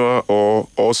entrepreneur or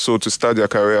also to start their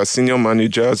career as senior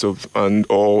managers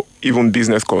or even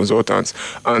business consultants.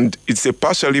 And it's a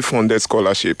partially funded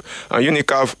scholarship. And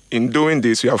UNICAF, in doing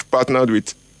this, we have partnered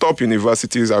with top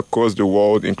universities across the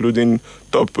world, including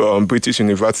top British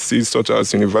universities such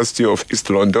as University of East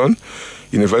London,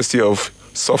 University of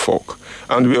Suffolk.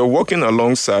 And we are working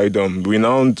alongside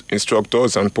renowned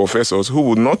instructors and professors who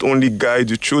will not only guide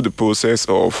you through the process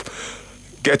of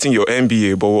getting your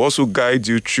MBA, but will also guide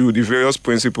you through the various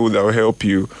principles that will help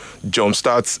you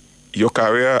jumpstart your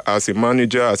career as a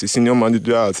manager, as a senior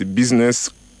manager, as a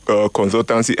business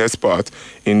consultancy expert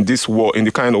in this world, in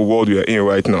the kind of world we are in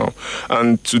right now.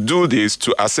 And to do this,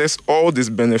 to assess all these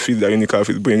benefits that UNICAF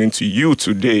is bringing to you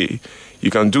today, you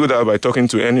can do that by talking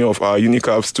to any of our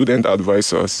UNICAF student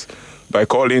advisors by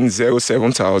calling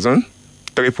 07000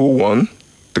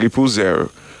 111 000.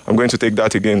 I'm going to take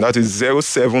that again. That is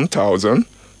 07000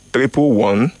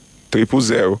 111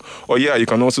 000. Or you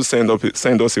can also send us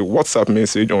a WhatsApp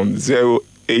message on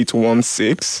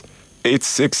 0816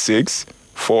 866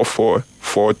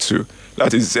 4442.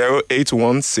 That is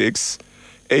 0816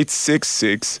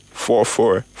 866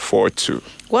 4442.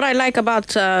 What I like about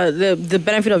the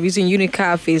benefit of using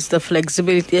UNICAF is the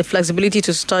flexibility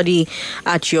to study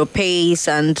at your pace.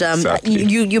 And Exactly.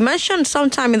 you mentioned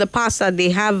sometime in the past that they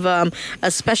have a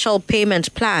special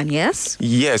payment plan, yes?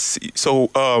 Yes. So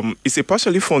it's a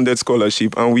partially funded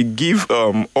scholarship, and we give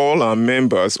all our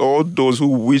members, all those who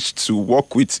wish to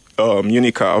work with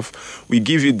UNICAF, we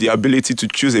give you the ability to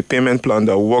choose a payment plan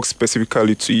that works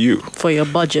specifically to you. For your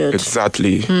budget.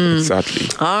 Exactly. Exactly.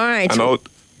 All right.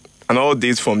 And all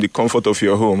this from the comfort of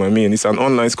your home. I mean, it's an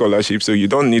online scholarship, so you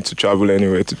don't need to travel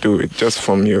anywhere to do it, just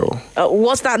from your...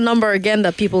 What's that number again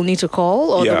that people need to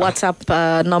call, or the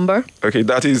WhatsApp number? Okay,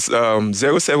 that is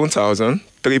 07000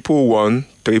 111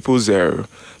 000.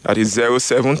 That is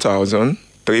 07000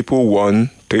 111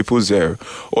 000.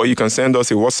 Or you can send us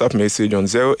a WhatsApp message on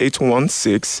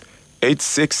 0816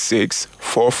 866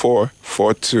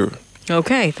 4442.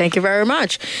 Okay, thank you very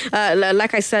much.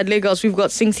 Like I said, Lagos, we've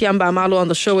got Cynthia Mbamalo on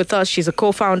the show with us. She's a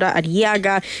co-founder at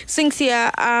Yaga.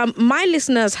 Cynthia, my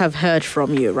listeners have heard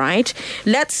from you, right?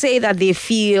 Let's say that they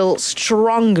feel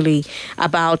strongly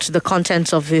about the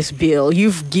contents of this bill.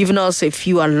 You've given us a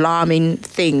few alarming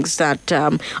things that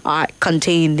are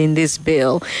contained in this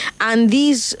bill. And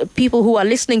these people who are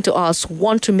listening to us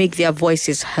want to make their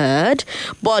voices heard,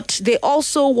 but they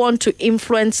also want to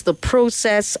influence the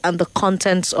process and the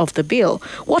contents of the bill.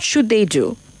 What should they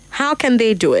do? How can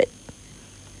they do it?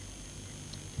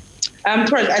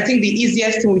 First, I think the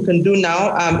easiest thing we can do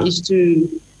now is to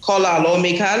call our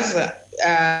lawmakers.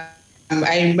 I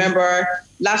remember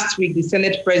last week the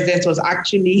Senate President was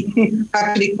actually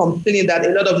complaining that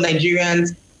a lot of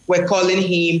Nigerians were calling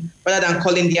him rather than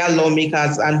calling their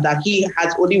lawmakers, and that he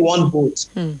has only one vote.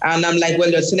 And I'm like, well,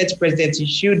 the Senate President, you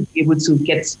should be able to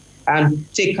get and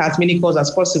take as many calls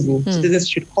as possible. Citizens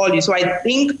should call you. So I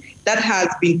think that has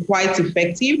been quite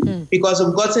effective because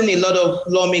we've gotten a lot of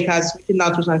lawmakers reaching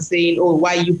out to us and saying, oh,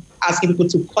 why are you asking people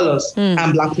to call us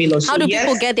and blackmail us? How do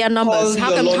people get their numbers?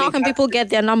 How can people get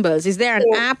their numbers? Is there an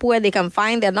app where they can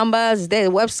find their numbers? Is there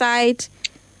a website?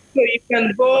 So you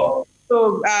can go,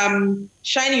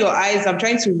 Shine Your Eyes. I'm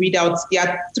trying to read out. There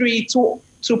are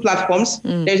two platforms.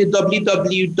 There's a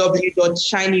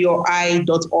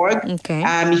www.shineyoureye.org. Okay.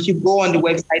 If you go on the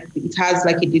website, it has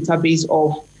like a database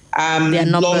of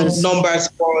numbers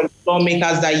for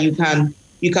lawmakers that you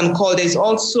can call. There's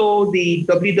also the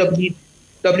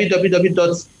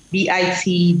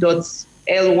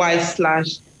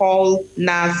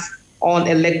www.bit.ly/call-NAS on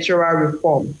electoral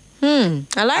reform. I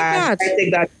like that. I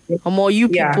think that. More you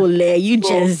people, you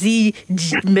Gen Z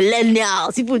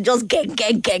millennials, people just get.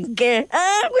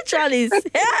 Which one is?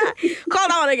 Call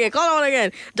that one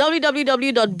again.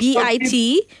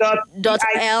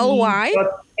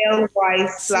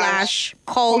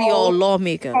 www.bit.ly/call your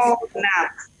lawmakers.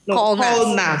 Call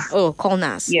NAS. Oh, call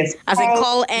NAS. Yes. As in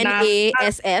call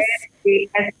NASS.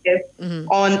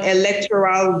 On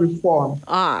electoral reform.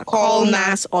 Call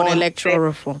NAS on electoral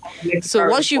reform. So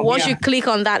once you click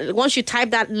on that, once you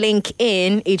type that link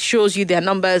in, it shows you their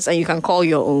numbers and you can call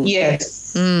your own.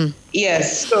 Yes.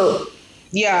 Yes. So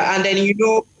and then you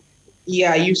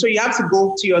have to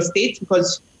go to your state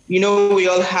because we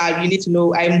all have. You need to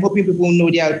know. I'm hoping people know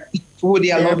who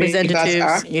their representatives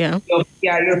are. Your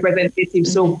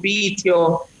representatives. So be it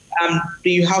your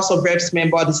the House of Reps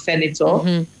member or the senator,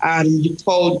 you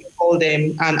call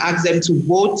them and ask them to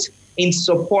vote in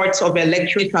support of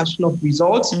electoral transition of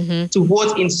results, to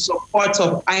vote in support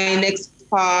of INEC's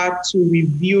power to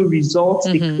review results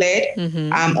declared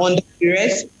under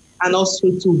duress, and also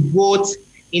to vote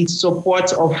in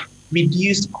support of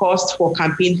reduced cost for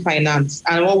campaign finance.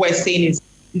 And what we're saying is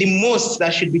the most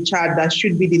that should be charged, that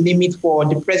should be the limit for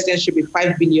the president should be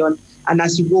 5 billion. And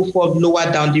as you go forward,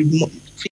 lower down, the